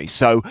above me.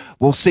 So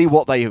we'll see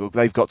what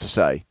they've got to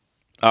say.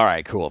 All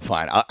right, cool,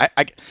 fine.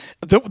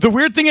 The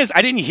weird thing is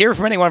I didn't hear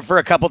from anyone for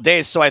a couple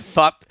days, so I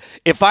thought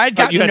if I had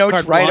gotten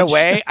notes right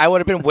away, I would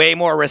have been way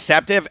more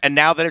receptive. And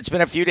now that it's been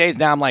a few days,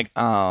 now I'm like,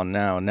 oh,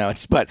 no.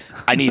 But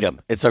I need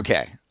them. It's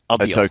okay. I'll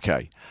deal. It's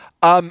okay.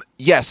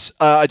 Yes,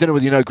 I don't know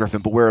whether you know,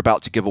 Griffin, but we're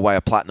about to give away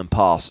a Platinum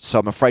Pass, so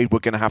I'm afraid we're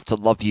going to have to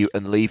love you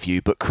and leave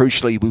you. But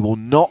crucially, we will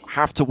not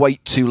have to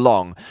wait too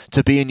long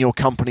to be in your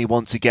company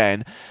once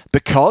again,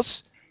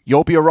 because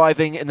you'll be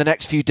arriving in the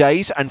next few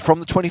days, and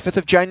from the 25th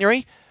of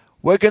January...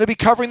 we're going to be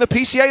covering the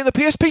PCA and the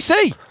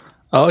PSPC.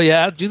 Oh,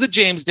 yeah. Do the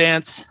James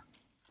dance.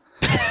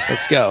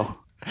 Let's go.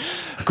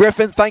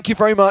 Griffin, thank you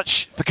very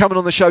much for coming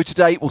on the show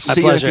today. We'll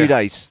see you in a few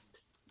days.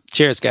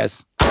 Cheers,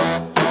 guys.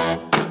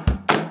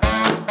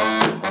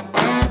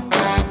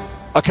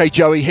 Okay,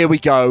 Joey, here we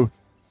go.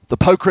 The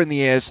poker in the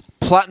ears,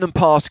 Platinum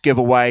Pass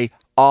giveaway.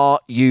 Are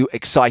you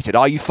excited?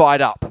 Are you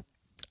fired up?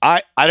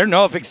 I don't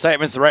know if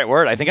excitement's the right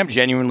word. I think I'm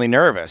genuinely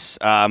nervous.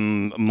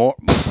 And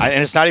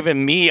it's not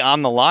even me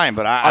on the line,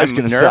 but I'm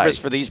nervous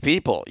for these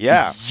people.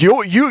 Yeah.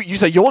 You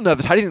say you're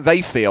nervous. How do you think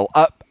they feel?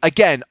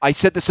 Again, I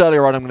said this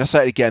earlier on. I'm going to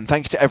say it again.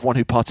 Thank you to everyone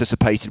who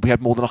participated. We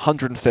had more than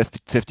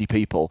 150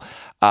 people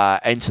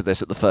enter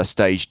this at the first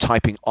stage,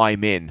 typing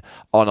 "I'm in"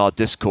 on our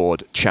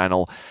Discord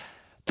channel.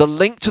 The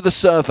link to the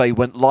survey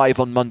went live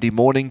on Monday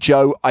morning,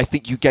 Joe. I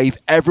think you gave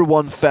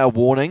everyone fair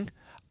warning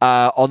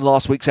on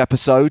last week's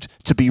episode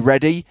to be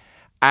ready.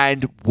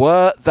 And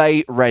were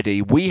they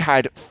ready? We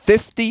had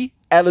 50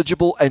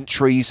 eligible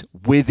entries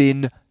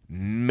within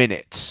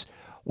minutes.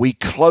 We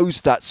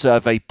closed that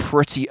survey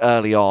pretty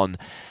early on.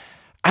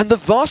 And the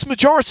vast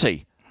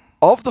majority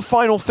of the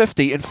final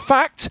 50, in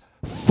fact,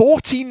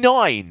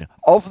 49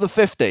 of the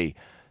 50,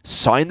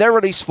 signed their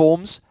release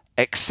forms,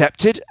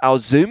 accepted our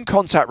Zoom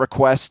contact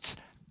requests,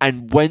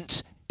 and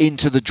went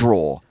into the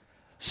draw.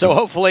 So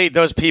hopefully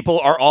those people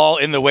are all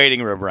in the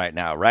waiting room right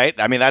now, right?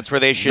 I mean, that's where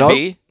they should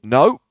be?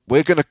 No,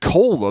 we're going to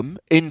call them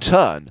in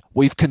turn.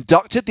 We've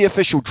conducted the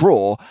official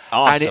draw,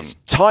 awesome. And it's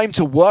time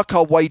to work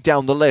our way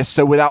down the list.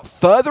 So without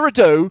further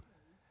ado,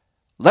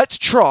 let's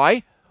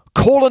try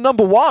caller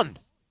number 1.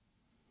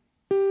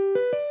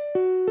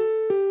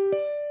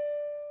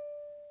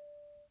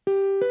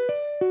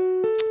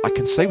 I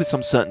can say with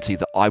some certainty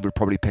that I would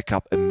probably pick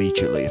up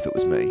immediately if it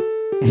was me.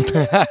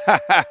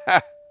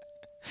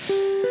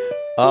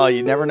 Oh,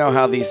 you never know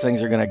how these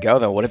things are going to go,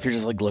 though. What if you're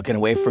just like looking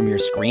away from your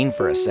screen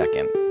for a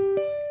second?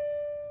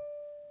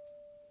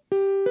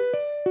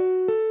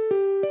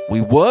 We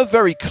were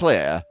very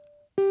clear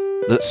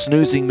that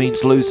snoozing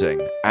means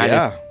losing. And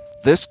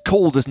if this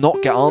call does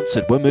not get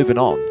answered, we're moving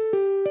on.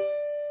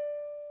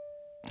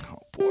 Oh,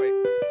 boy.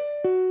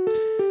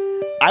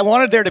 I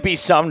wanted there to be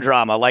some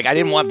drama. Like, I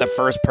didn't want the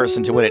first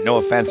person to win it. No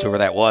offense to whoever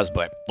that was,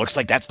 but looks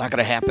like that's not going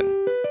to happen.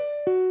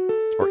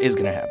 Or is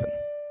going to happen.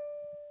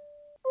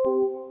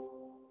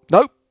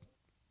 Nope.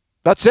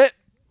 That's it.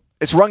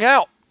 It's rung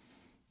out.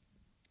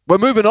 We're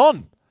moving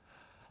on.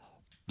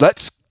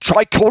 Let's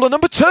try caller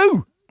number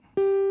 2.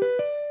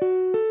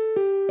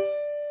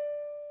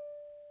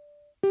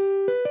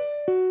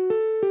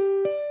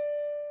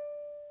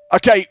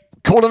 Okay,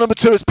 caller number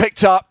 2 is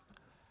picked up.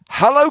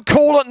 Hello,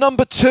 caller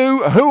number 2.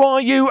 Who are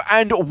you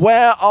and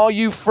where are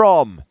you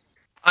from?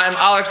 I'm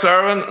Alex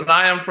Irwin and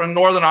I am from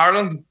Northern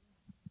Ireland.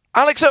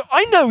 Alex,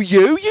 I know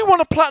you. You won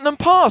a Platinum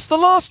Pass the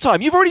last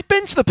time. You've already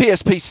been to the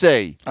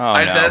PSPC. Oh,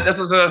 I did. This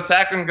is a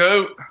second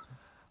go.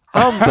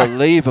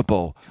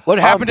 Unbelievable. What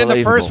happened in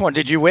the first one?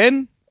 Did you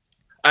win?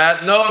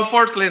 No,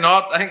 unfortunately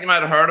not. I think you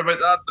might have heard about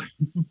that.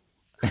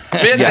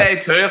 Maybe Yes.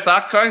 day 2, if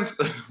that counts.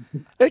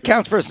 It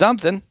counts for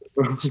something.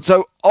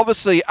 So,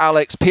 obviously,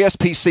 Alex,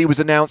 PSPC was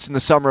announced in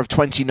the summer of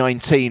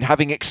 2019.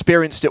 Having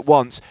experienced it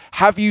once,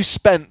 have you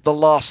spent the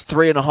last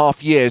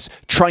 3.5 years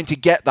trying to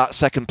get that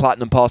second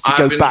Platinum Pass to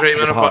go back to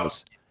the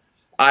Bahamas?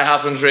 I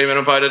have been dreaming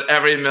about it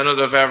every minute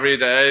of every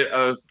day.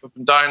 I've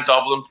been down in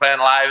Dublin playing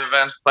live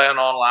events, playing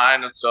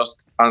online. It's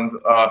just, and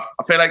I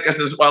feel like this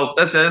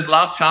is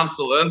last chance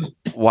to win.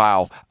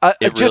 Wow.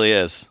 It really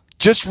is.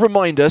 Just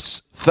remind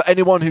us, for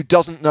anyone who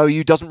doesn't know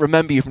you, doesn't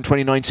remember you from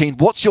 2019,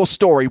 what's your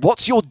story?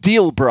 What's your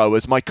deal, bro,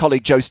 as my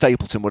colleague Joe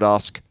Stapleton would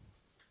ask?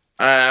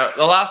 The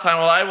last time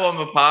I won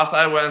my pass,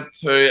 I went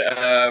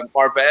to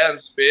Marbella in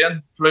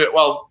Spain.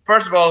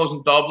 First of all, I was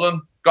in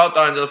Dublin, got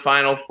down to the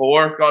final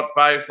 4, got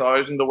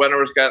 5,000. The winner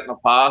was getting a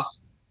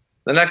pass.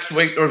 The next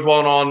week, there was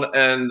one on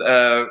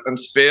in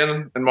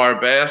Spain, in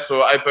Marbella.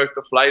 So I booked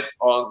a flight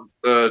on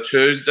the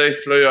Tuesday,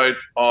 flew out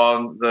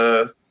on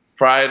the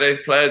Friday,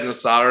 played on the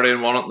Saturday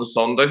and won it on the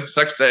Sunday,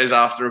 6 days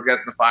after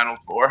getting the final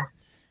 4.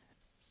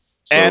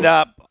 So, And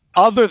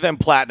other than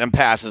Platinum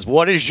Passes,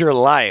 what is your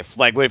life?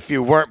 Like, if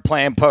you weren't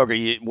playing poker,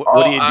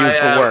 what do you do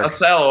for work? I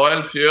sell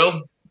oil,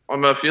 fuel.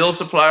 I'm a fuel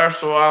supplier,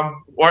 so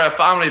we're a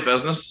family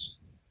business.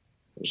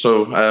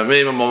 So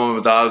me, my mum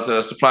and my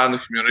dad supplying the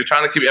community,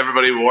 trying to keep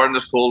everybody warm in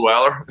this cold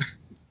weather.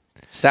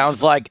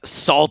 Sounds like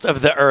salt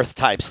of the earth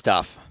type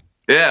stuff.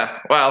 Yeah,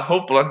 well,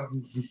 hopefully.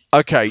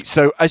 Okay,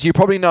 so as you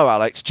probably know,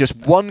 Alex, just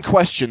one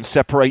question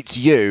separates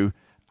you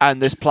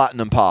and this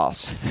Platinum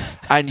Pass.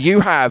 And you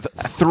have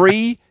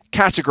 3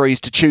 categories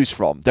to choose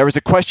from. There is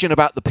a question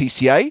about the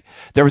PCA,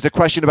 there is a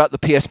question about the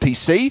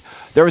PSPC,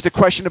 there is a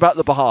question about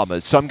the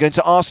Bahamas. So I'm going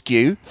to ask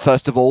you,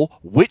 first of all,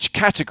 which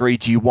category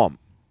do you want?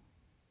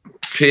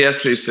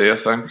 PSPC, I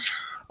think.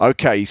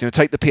 Okay, he's going to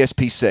take the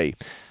PSPC.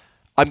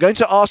 I'm going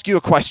to ask you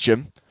a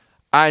question,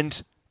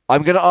 and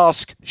I'm going to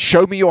ask,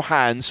 show me your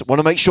hands. Want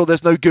to make sure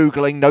there's no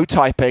Googling, no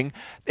typing.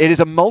 It is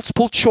a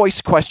multiple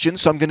choice question,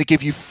 so I'm going to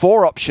give you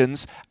 4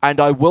 options, and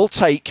I will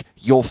take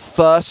your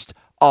first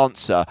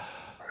answer.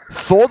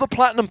 For the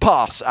Platinum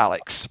Pass,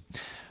 Alex,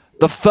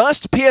 the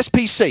first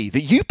PSPC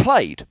that you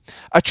played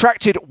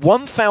attracted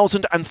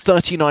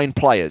 1,039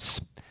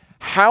 players.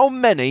 How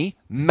many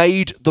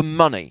made the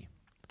money?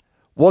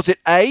 Was it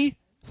A,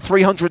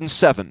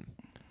 307,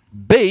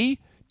 B,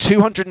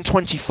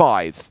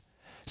 225,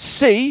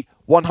 C,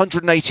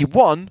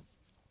 181,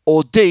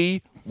 or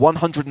D,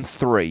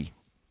 103?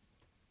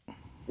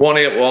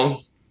 181.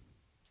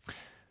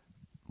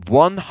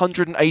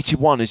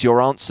 181 is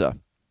your answer.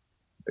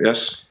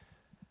 Yes.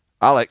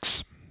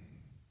 Alex,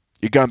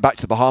 you're going back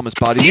to the Bahamas,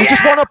 buddy. You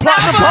just won a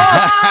Platinum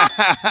Pass!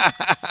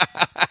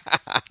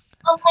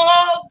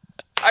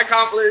 I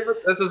can't believe it.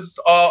 This is,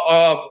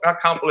 I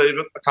can't believe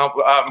it. I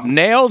can't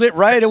Nailed it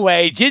right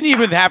away. Didn't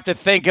even have to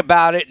think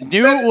about it.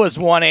 Knew it was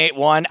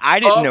 181.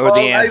 I didn't know the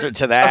answer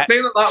to that.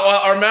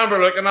 I remember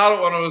looking at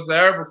it when I was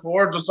there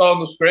before, just on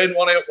the screen,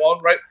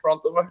 181 right in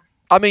front of me.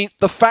 I mean,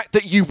 the fact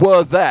that you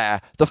were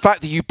there, the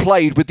fact that you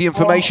played with the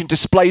information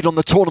displayed on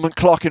the tournament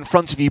clock in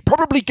front of you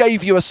probably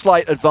gave you a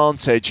slight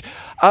advantage.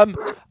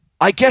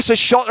 I guess a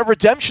shot at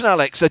redemption,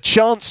 Alex, a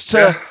chance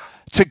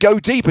to go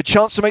deep, a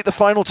chance to make the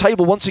final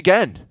table once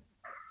again.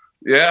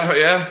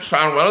 Yeah,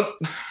 try and win it.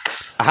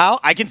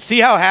 I can see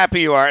how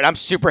happy you are, and I'm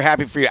super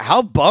happy for you.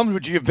 How bummed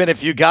would you have been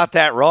if you got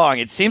that wrong?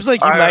 It seems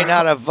like you might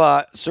not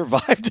have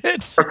survived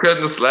it. I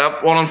couldn't have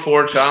slept. 1 in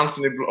 4 chance,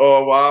 and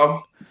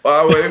wow.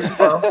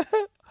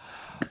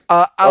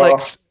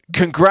 Alex,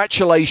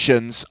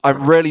 congratulations.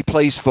 I'm really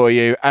pleased for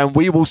you, and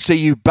we will see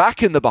you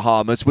back in the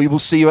Bahamas. We will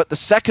see you at the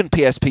second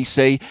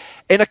PSPC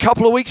in a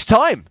couple of weeks'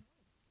 time.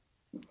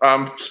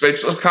 I'm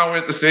speechless. Can't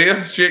wait to see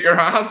you. Shake your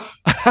hand.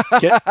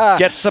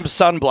 Get some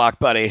sunblock,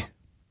 buddy.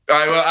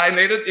 I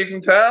need it. You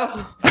can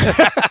tell.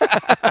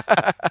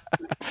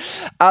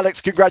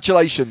 Alex,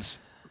 congratulations.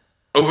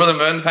 Over the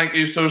moon. Thank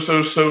you so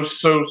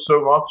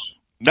much.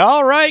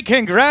 All right,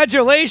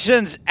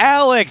 congratulations,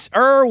 Alex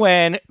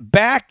Irwin.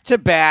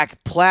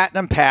 Back-to-back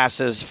Platinum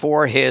Passes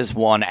for his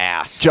one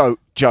ass.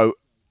 Joe,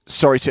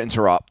 sorry to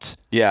interrupt.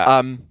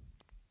 Yeah.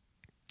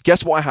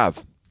 guess what I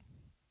have?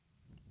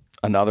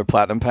 Another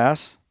platinum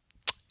pass?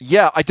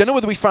 Yeah, I don't know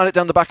whether we found it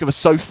down the back of a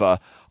sofa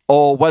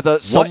or whether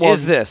someone... What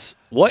is this?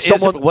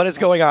 What is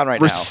going on right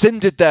now?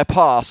 Rescinded their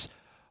pass.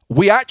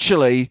 We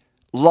actually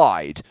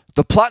lied.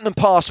 The platinum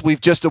pass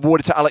we've just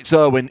awarded to Alex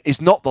Irwin is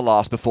not the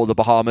last before the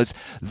Bahamas.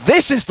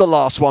 This is the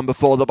last one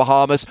before the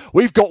Bahamas.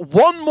 We've got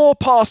one more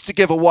pass to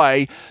give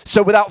away.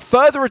 So without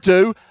further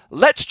ado,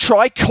 let's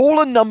try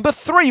caller number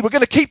 3. We're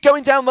going to keep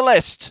going down the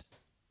list.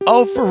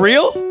 Oh, for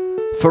real?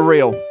 For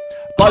real.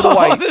 By the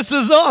way, this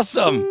is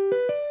awesome.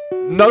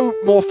 No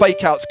more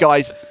fake outs,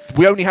 guys.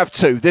 We only have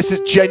 2. This is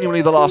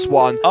genuinely the last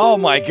one. Oh,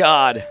 my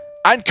God.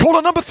 And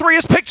caller number 3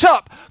 is picked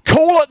up.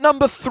 Caller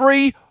number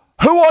 3,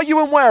 who are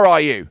you and where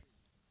are you?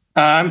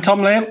 I'm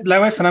Tom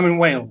Lewis, and I'm in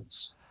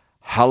Wales.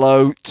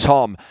 Hello,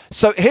 Tom.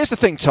 So here's the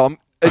thing, Tom.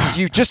 As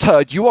you just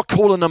heard, you are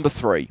caller number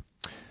 3.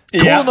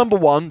 Caller number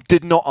 1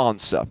 did not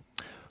answer.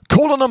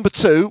 Caller number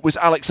 2 was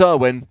Alex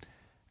Irwin,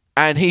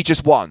 and he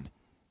just won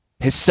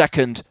his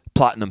second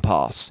platinum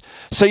pass.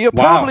 So you're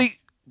probably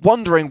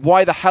wondering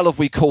why the hell have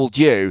we called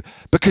you?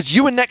 Because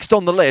you were next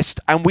on the list,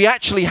 and we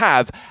actually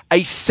have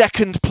a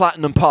second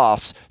platinum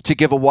pass to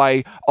give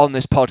away on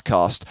this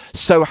podcast.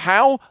 So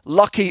how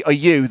lucky are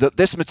you that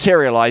this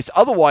materialized?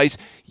 Otherwise,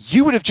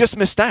 you would have just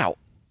missed out.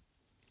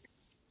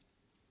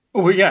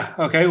 Well, yeah,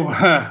 okay,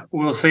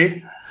 we'll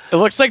see. It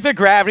looks like the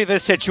gravity of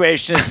this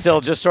situation is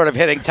still just sort of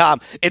hitting Tom.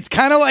 It's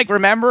kind of like,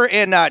 remember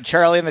in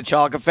Charlie and the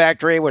Chocolate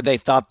Factory where they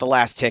thought the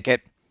last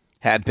ticket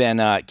had been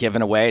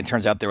given away. It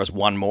turns out there was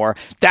one more.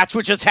 That's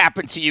what just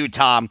happened to you,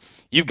 Tom.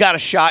 You've got a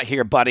shot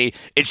here, buddy.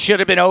 It should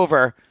have been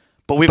over,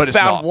 but we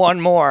found one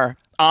more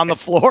on the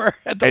floor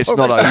at the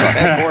Overseas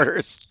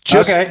headquarters.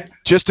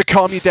 Just to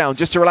calm you down,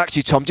 just to relax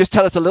you, Tom, just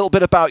tell us a little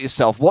bit about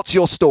yourself. What's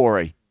your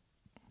story?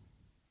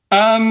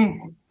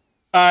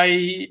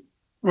 I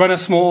run a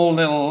small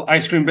little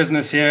ice cream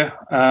business here,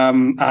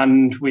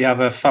 and we have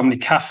a family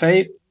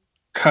cafe,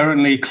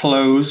 currently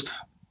closed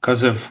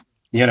because of,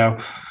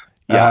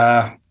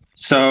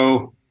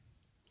 so,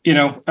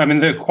 I'm in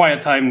the quiet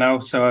time now,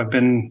 so I've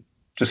been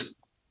just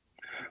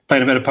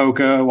playing a bit of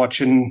poker,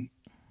 watching,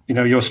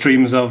 your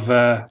streams of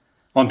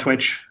on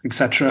Twitch,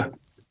 etc.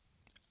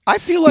 I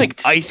feel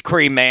like Ice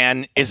Cream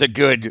Man is a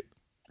good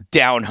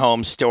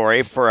down-home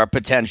story for a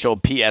potential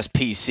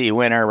PSPC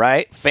winner,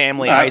 right?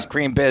 Family ice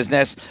cream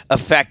business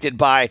affected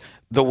by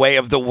the way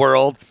of the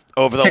world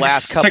over the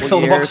last couple of years. Ticks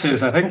all the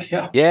boxes, I think,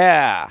 yeah.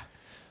 Yeah.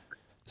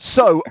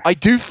 So I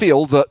do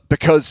feel that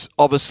because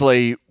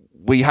obviously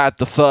we had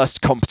the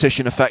first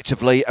competition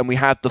effectively and we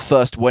had the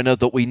first winner,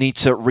 that we need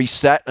to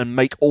reset and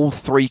make all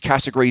 3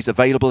 categories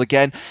available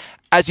again.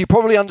 As you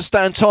probably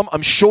understand, Tom,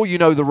 I'm sure you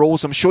know the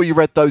rules. I'm sure you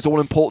read those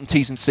all-important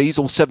T's and C's,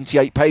 all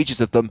 78 pages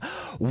of them.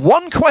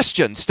 One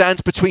question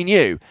stands between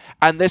you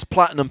and this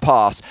platinum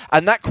pass,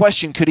 and that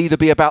question could either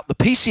be about the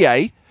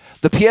PCA,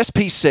 the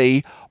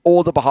PSPC,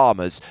 or the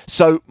Bahamas.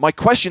 So my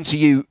question to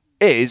you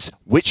is,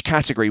 which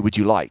category would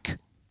you like?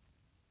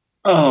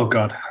 Oh,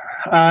 God.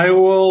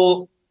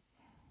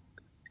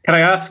 Can I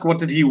ask, what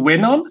did he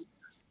win on?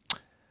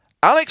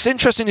 Alex,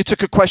 interestingly,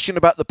 took a question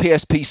about the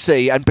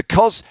PSPC, and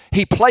because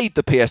he played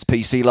the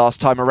PSPC last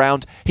time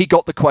around, he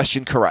got the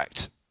question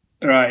correct.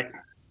 Right.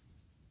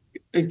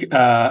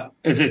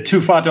 Is it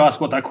too far to ask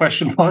what that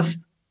question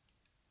was?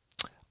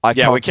 I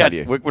can't tell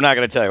you. We're not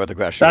going to tell you what the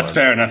question was. That's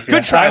fair enough.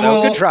 Good try,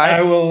 though. Good try.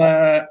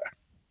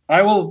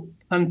 I will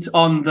hunt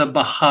on the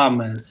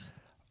Bahamas.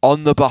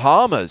 On the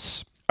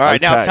Bahamas. All right,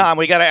 now, Tom,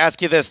 we got to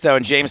ask you this, though,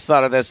 and James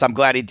thought of this. I'm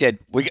glad he did.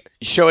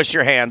 Show us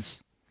your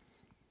hands.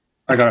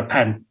 I got a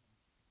pen.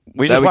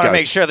 We just want to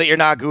make sure that you're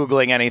not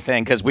Googling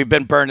anything, because we've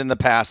been burned in the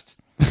past.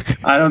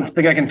 I don't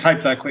think I can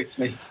type that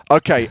quickly.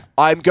 Okay,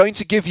 I'm going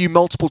to give you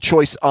multiple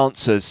choice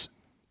answers,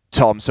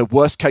 Tom. So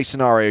worst case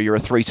scenario, you're a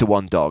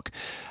 3-1 dog.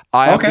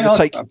 I'm going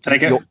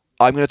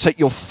to take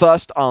your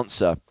first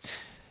answer.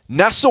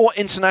 Nassau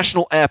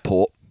International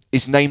Airport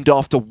is named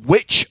after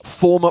which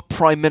former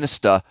Prime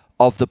Minister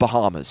of the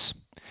Bahamas?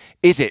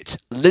 Is it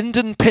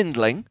Lyndon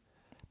Pindling,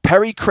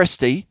 Perry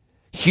Christie,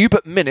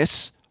 Hubert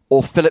Minnis,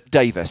 or Philip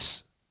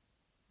Davis?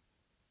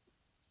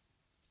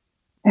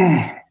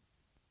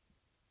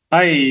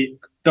 I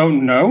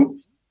don't know.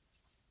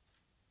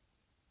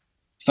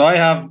 So I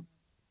have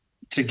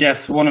to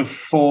guess one of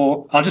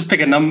 4. I'll just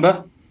pick a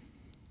number.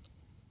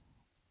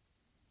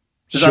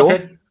 Is that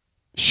okay?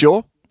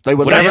 Sure.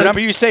 Whatever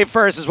number you say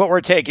first is what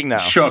we're taking now.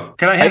 Sure.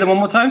 Can I hear them one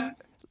more time?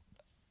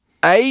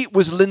 A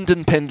was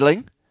Lyndon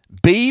Pindling.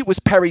 B was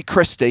Perry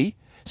Christie.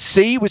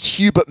 C was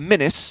Hubert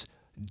Minnis.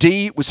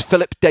 D was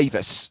Philip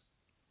Davis.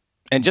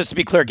 And just to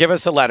be clear, give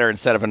us a letter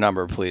instead of a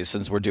number, please,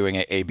 since we're doing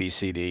an A, B,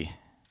 C, D.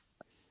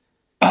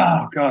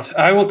 Oh, God.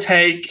 I will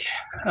take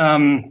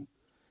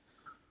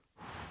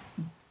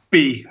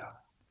B.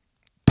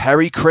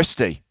 Perry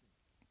Christie.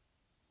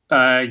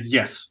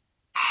 Yes.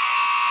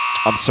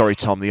 I'm sorry,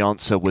 Tom. The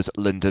answer was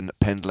Lyndon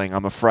Pindling.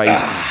 I'm afraid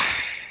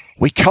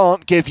we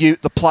can't give you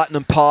the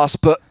platinum pass,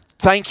 but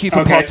thank you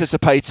for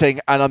participating,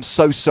 and I'm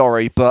so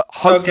sorry, but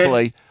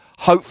hopefully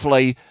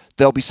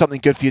there'll be something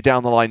good for you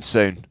down the line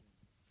soon.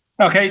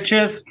 Okay,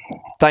 cheers.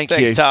 Thanks,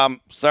 Thanks,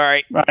 Tom.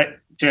 Sorry. Right,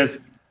 cheers.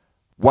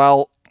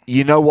 Well,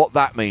 you know what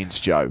that means,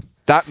 Joe.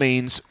 That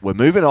means we're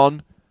moving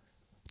on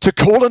to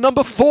caller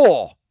number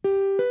 4.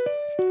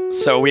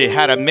 So we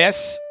had a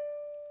miss,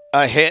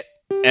 a hit,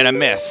 and a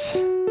miss.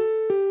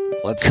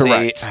 Let's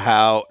Correct. see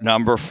how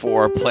number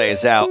 4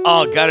 plays out.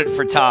 Oh, got it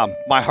for Tom.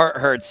 My heart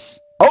hurts.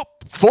 Oh,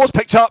 4's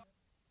picked up.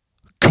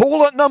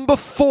 Caller number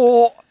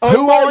 4.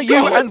 Who my are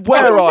you God. and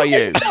where are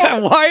you?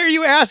 Why are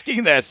you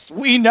asking this?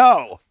 We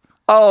know.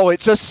 Oh,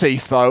 it's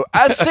Asifo.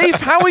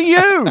 Asif, how are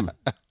you?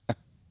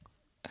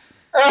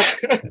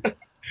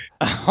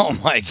 Oh,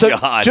 my So,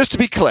 God. just to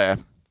be clear,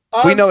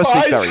 we know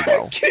Asif very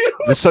well.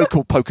 The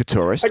so-called poker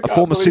tourist, a can't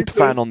former believe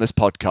superfan on this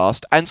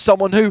podcast, and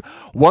someone who,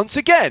 once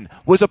again,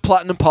 was a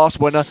Platinum Pass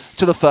winner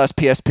to the first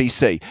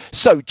PSPC.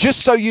 So, just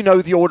so you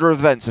know the order of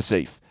events,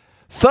 Asif.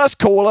 First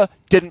caller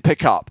didn't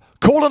pick up.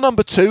 Caller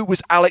number 2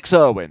 was Alex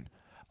Irwin,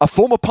 a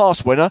former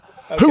pass winner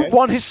who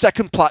won his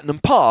second Platinum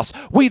Pass.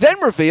 We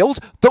then revealed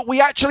that we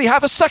actually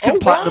have a second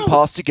Platinum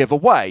Pass to give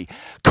away.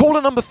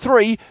 Caller number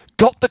 3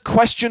 got the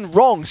question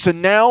wrong, so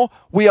now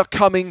we are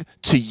coming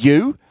to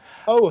you.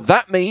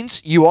 That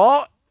means you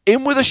are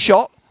in with a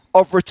shot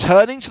of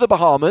returning to the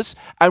Bahamas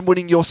and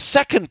winning your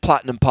second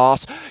Platinum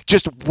Pass.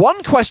 Just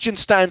one question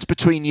stands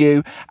between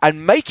you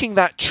and making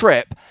that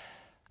trip.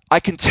 I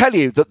can tell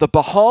you that the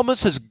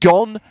Bahamas has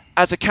gone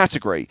as a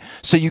category.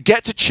 So you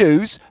get to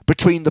choose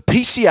between the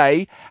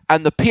PCA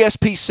and the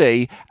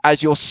PSPC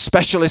as your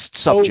specialist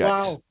subject.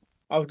 Oh, wow.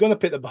 I was going to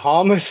pick the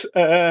Bahamas.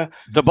 The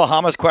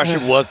Bahamas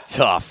question was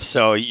tough,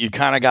 so you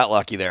kind of got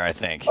lucky there, I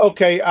think.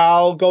 Okay,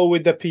 I'll go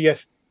with the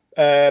PSPC.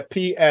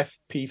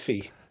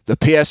 The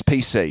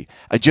PSPC.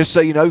 And just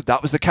so you know,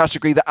 that was the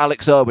category that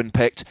Alex Irwin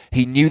picked.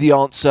 He knew the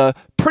answer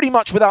pretty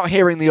much without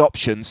hearing the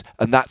options,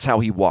 and that's how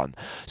he won.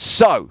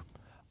 So,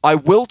 I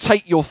will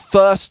take your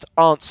first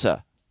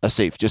answer,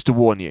 Asif, just to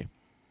warn you.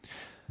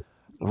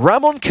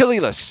 Ramon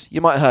Kalilas,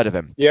 you might have heard of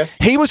him. Yes.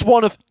 He was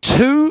one of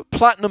 2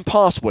 Platinum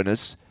Pass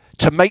winners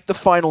to make the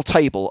final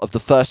table of the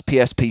first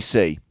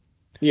PSPC.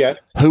 Yes.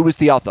 Who was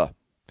the other?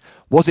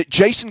 Was it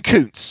Jason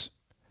Kuntz,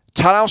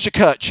 Talal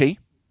Shakurchi,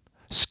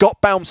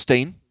 Scott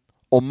Baumstein,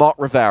 or Mark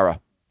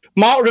Rivera?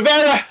 Mark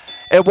Rivera.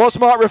 It was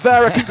Mark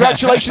Rivera.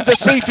 Congratulations,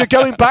 Asif. You're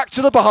going back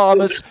to the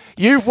Bahamas.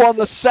 You've won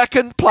the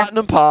second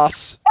Platinum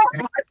Pass.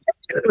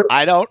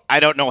 I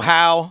don't know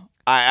how.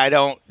 I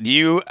don't.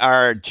 You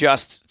are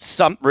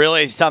just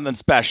really something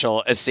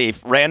special,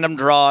 Asif. Random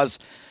draws,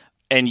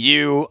 and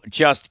you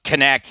just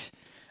connect.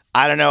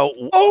 I don't know.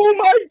 Oh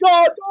my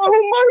God.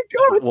 Oh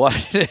my God.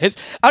 What it is.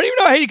 I don't even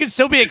know how you can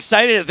still be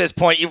excited at this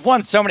point. You've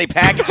won so many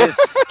packages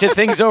to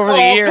things over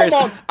the years.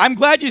 Come on. I'm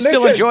glad you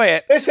still Listen, enjoy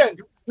it.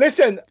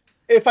 Listen.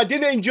 If I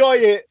didn't enjoy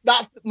it,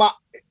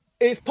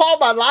 it's part of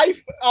my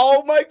life.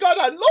 Oh my God,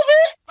 I love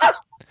it. I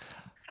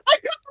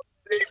can't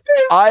believe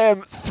this. I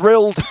am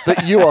thrilled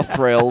that you are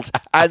thrilled.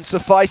 And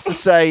suffice to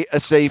say,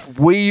 Asif,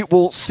 we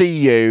will see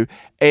you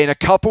in a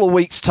couple of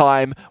weeks'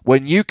 time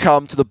when you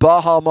come to the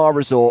Bahama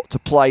Resort to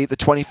play the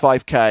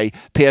 25K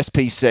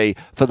PSPC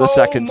for the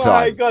second time. Oh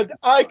my God,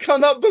 I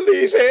cannot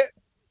believe it.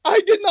 I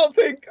did not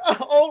think,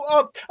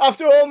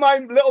 after all my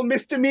little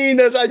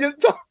misdemeanors, I didn't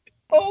thought,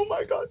 oh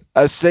my God.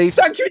 Asif,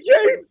 Thank you,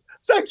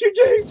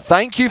 James.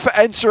 thank you for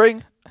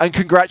entering and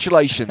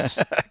congratulations.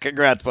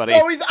 Congrats, buddy.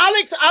 Oh, is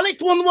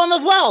Alex won one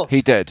as well?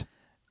 He did.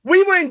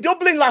 We were in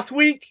Dublin last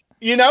week,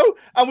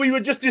 and we were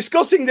just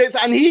discussing this,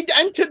 and he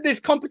entered this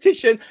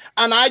competition,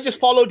 and I just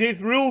followed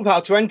his rules how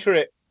to enter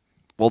it.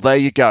 Well, there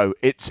you go.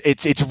 It's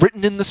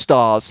written in the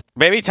stars.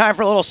 Maybe time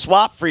for a little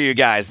swap for you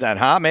guys then,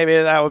 huh? Maybe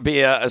that would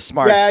be a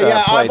smart play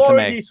I've to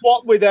already make.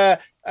 swapped with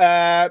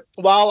I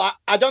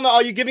don't know.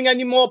 Are you giving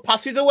any more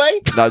passes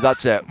away? No,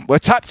 that's it. We're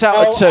tapped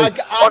out at 2.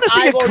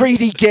 Honestly, I've a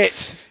greedy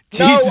git.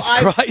 Jesus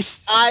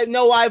Christ.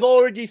 I've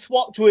already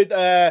swapped with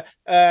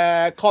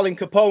Colin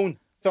Capone,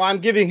 so I'm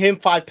giving him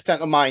 5%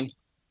 of mine.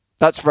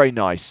 That's very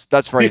nice.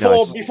 That's very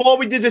nice. Before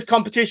we did this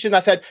competition,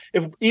 I said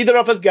if either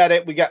of us get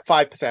it, we get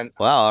 5%.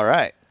 Well, all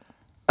right.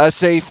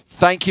 Asif,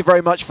 thank you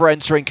very much for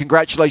entering.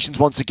 Congratulations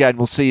once again.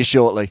 We'll see you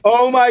shortly.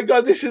 Oh my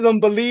God, this is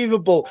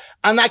unbelievable.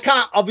 And I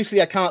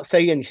can't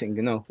say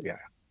anything, Yeah.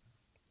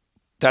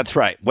 That's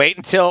right. Wait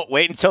until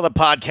the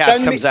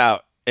podcast comes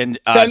out in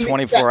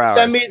 24 hours.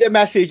 Send me the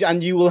message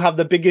and you will have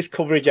the biggest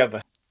coverage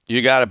ever.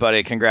 You got it,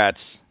 buddy.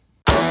 Congrats.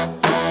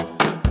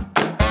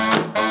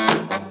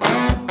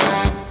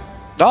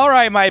 All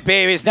right, my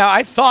babies. Now,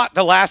 I thought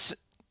the last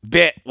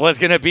bit was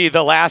going to be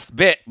the last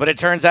bit, but it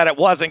turns out it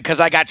wasn't because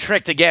I got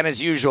tricked again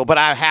as usual, but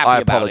I'm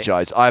happy about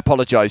it. I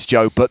apologize,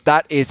 Joe, but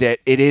that is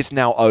it. It is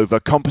now over.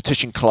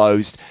 Competition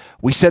closed.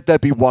 We said there'd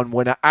be one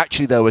winner.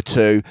 Actually, there were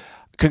 2.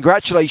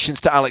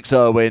 Congratulations to Alex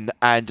Irwin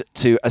and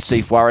to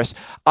Asif Waris.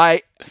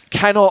 I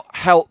cannot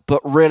help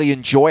but really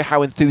enjoy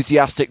how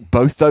enthusiastic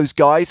both those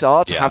guys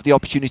are to have the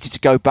opportunity to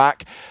go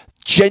back.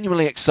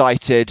 Genuinely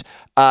excited,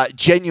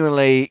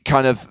 genuinely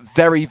kind of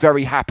very,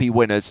 very happy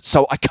winners.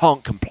 So I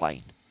can't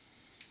complain.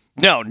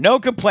 No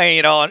complaining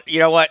at all. You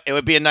know what? It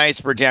would be a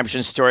nice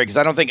redemption story because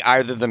I don't think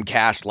either of them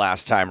cashed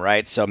last time,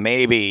 right? So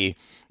maybe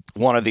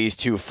one of these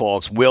two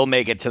folks will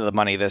make it to the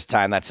money this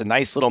time. That's a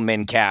nice little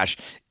min cash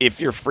if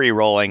you're free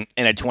rolling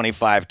in a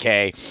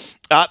 25K.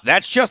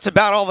 That's just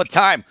about all the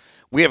time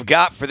we have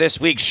got for this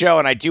week's show.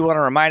 And I do want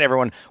to remind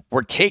everyone,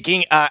 we're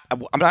taking,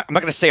 I'm not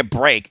going to say a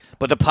break,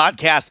 but the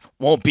podcast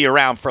won't be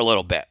around for a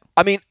little bit.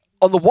 I mean,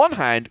 on the one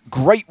hand,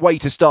 great way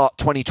to start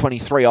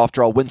 2023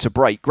 after our winter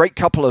break. Great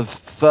couple of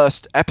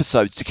first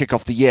episodes to kick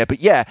off the year. But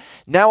yeah,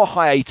 now a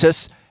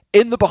hiatus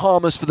in the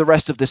Bahamas for the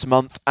rest of this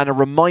month, and a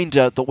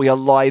reminder that we are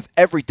live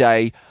every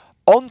day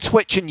on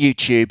Twitch and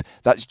YouTube.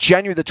 That's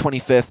January the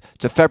 25th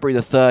to February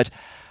the 3rd.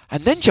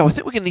 And then, Joe, I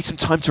think we're going to need some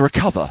time to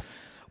recover.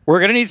 We're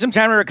going to need some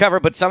time to recover,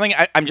 but something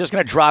I'm just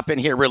going to drop in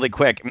here really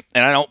quick,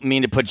 and I don't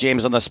mean to put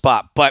James on the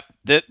spot, but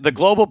the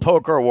Global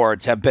Poker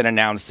Awards have been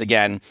announced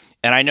again,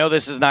 and I know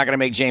this is not going to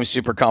make James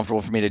super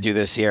comfortable for me to do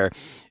this here.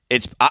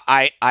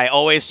 I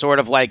always sort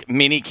of like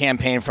mini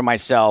campaign for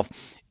myself.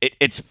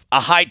 It's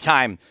a high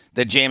time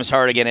that James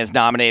Hartigan is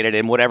nominated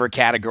in whatever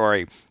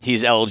category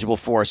he's eligible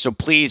for. So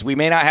please, we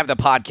may not have the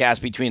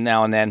podcast between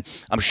now and then.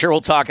 I'm sure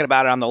we'll talk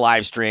about it on the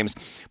live streams,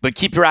 but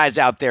keep your eyes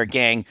out there,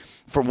 gang,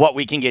 for what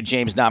we can get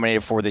James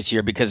nominated for this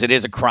year, because it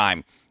is a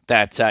crime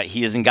that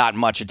he hasn't gotten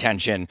much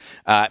attention,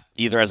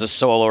 either as a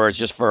solo or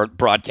just for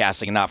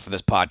broadcasting and not for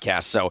this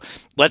podcast. So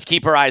let's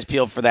keep our eyes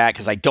peeled for that,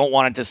 because I don't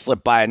want it to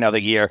slip by another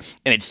year.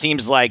 And it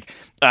seems like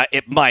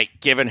it might,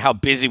 given how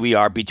busy we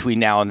are between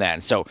now and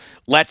then. So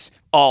let's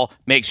all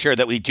make sure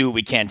that we do what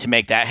we can to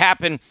make that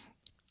happen.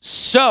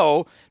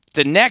 So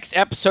the next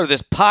episode of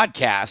this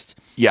podcast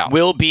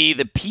will be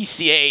the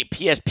PCA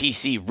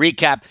PSPC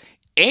recap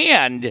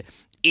and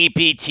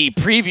EPT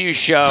preview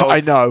show.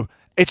 I know.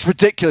 It's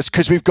ridiculous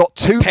because we've got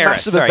two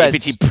massive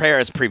events. EPT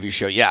Paris preview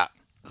show, yeah.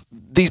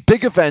 These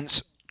big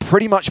events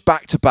pretty much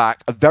back to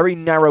back, a very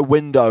narrow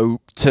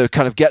window to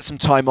kind of get some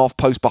time off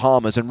post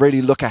Bahamas and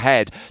really look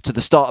ahead to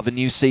the start of a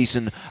new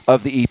season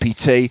of the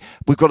EPT.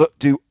 We've got to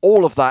do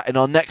all of that in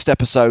our next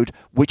episode,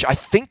 which I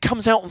think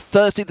comes out on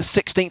Thursday the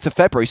 16th of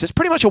February. So it's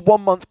pretty much a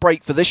 1 month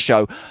break for this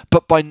show,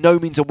 but by no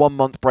means a 1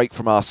 month break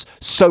from us.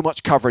 So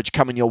much coverage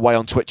coming your way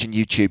on Twitch and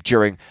YouTube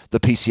during the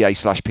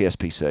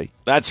PCA/PSPC.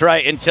 That's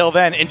right. Until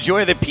then,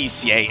 enjoy the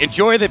PCA,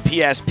 enjoy the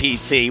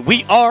PSPC.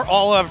 We are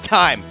all out of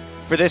time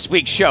for this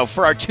week's show.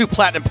 For our 2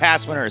 Platinum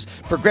Pass winners,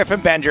 for Griffin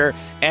Bender,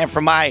 and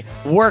for my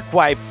work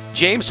wife,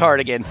 James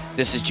Hartigan,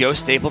 this is Joe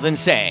Stapleton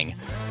saying,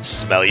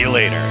 smell you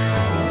later.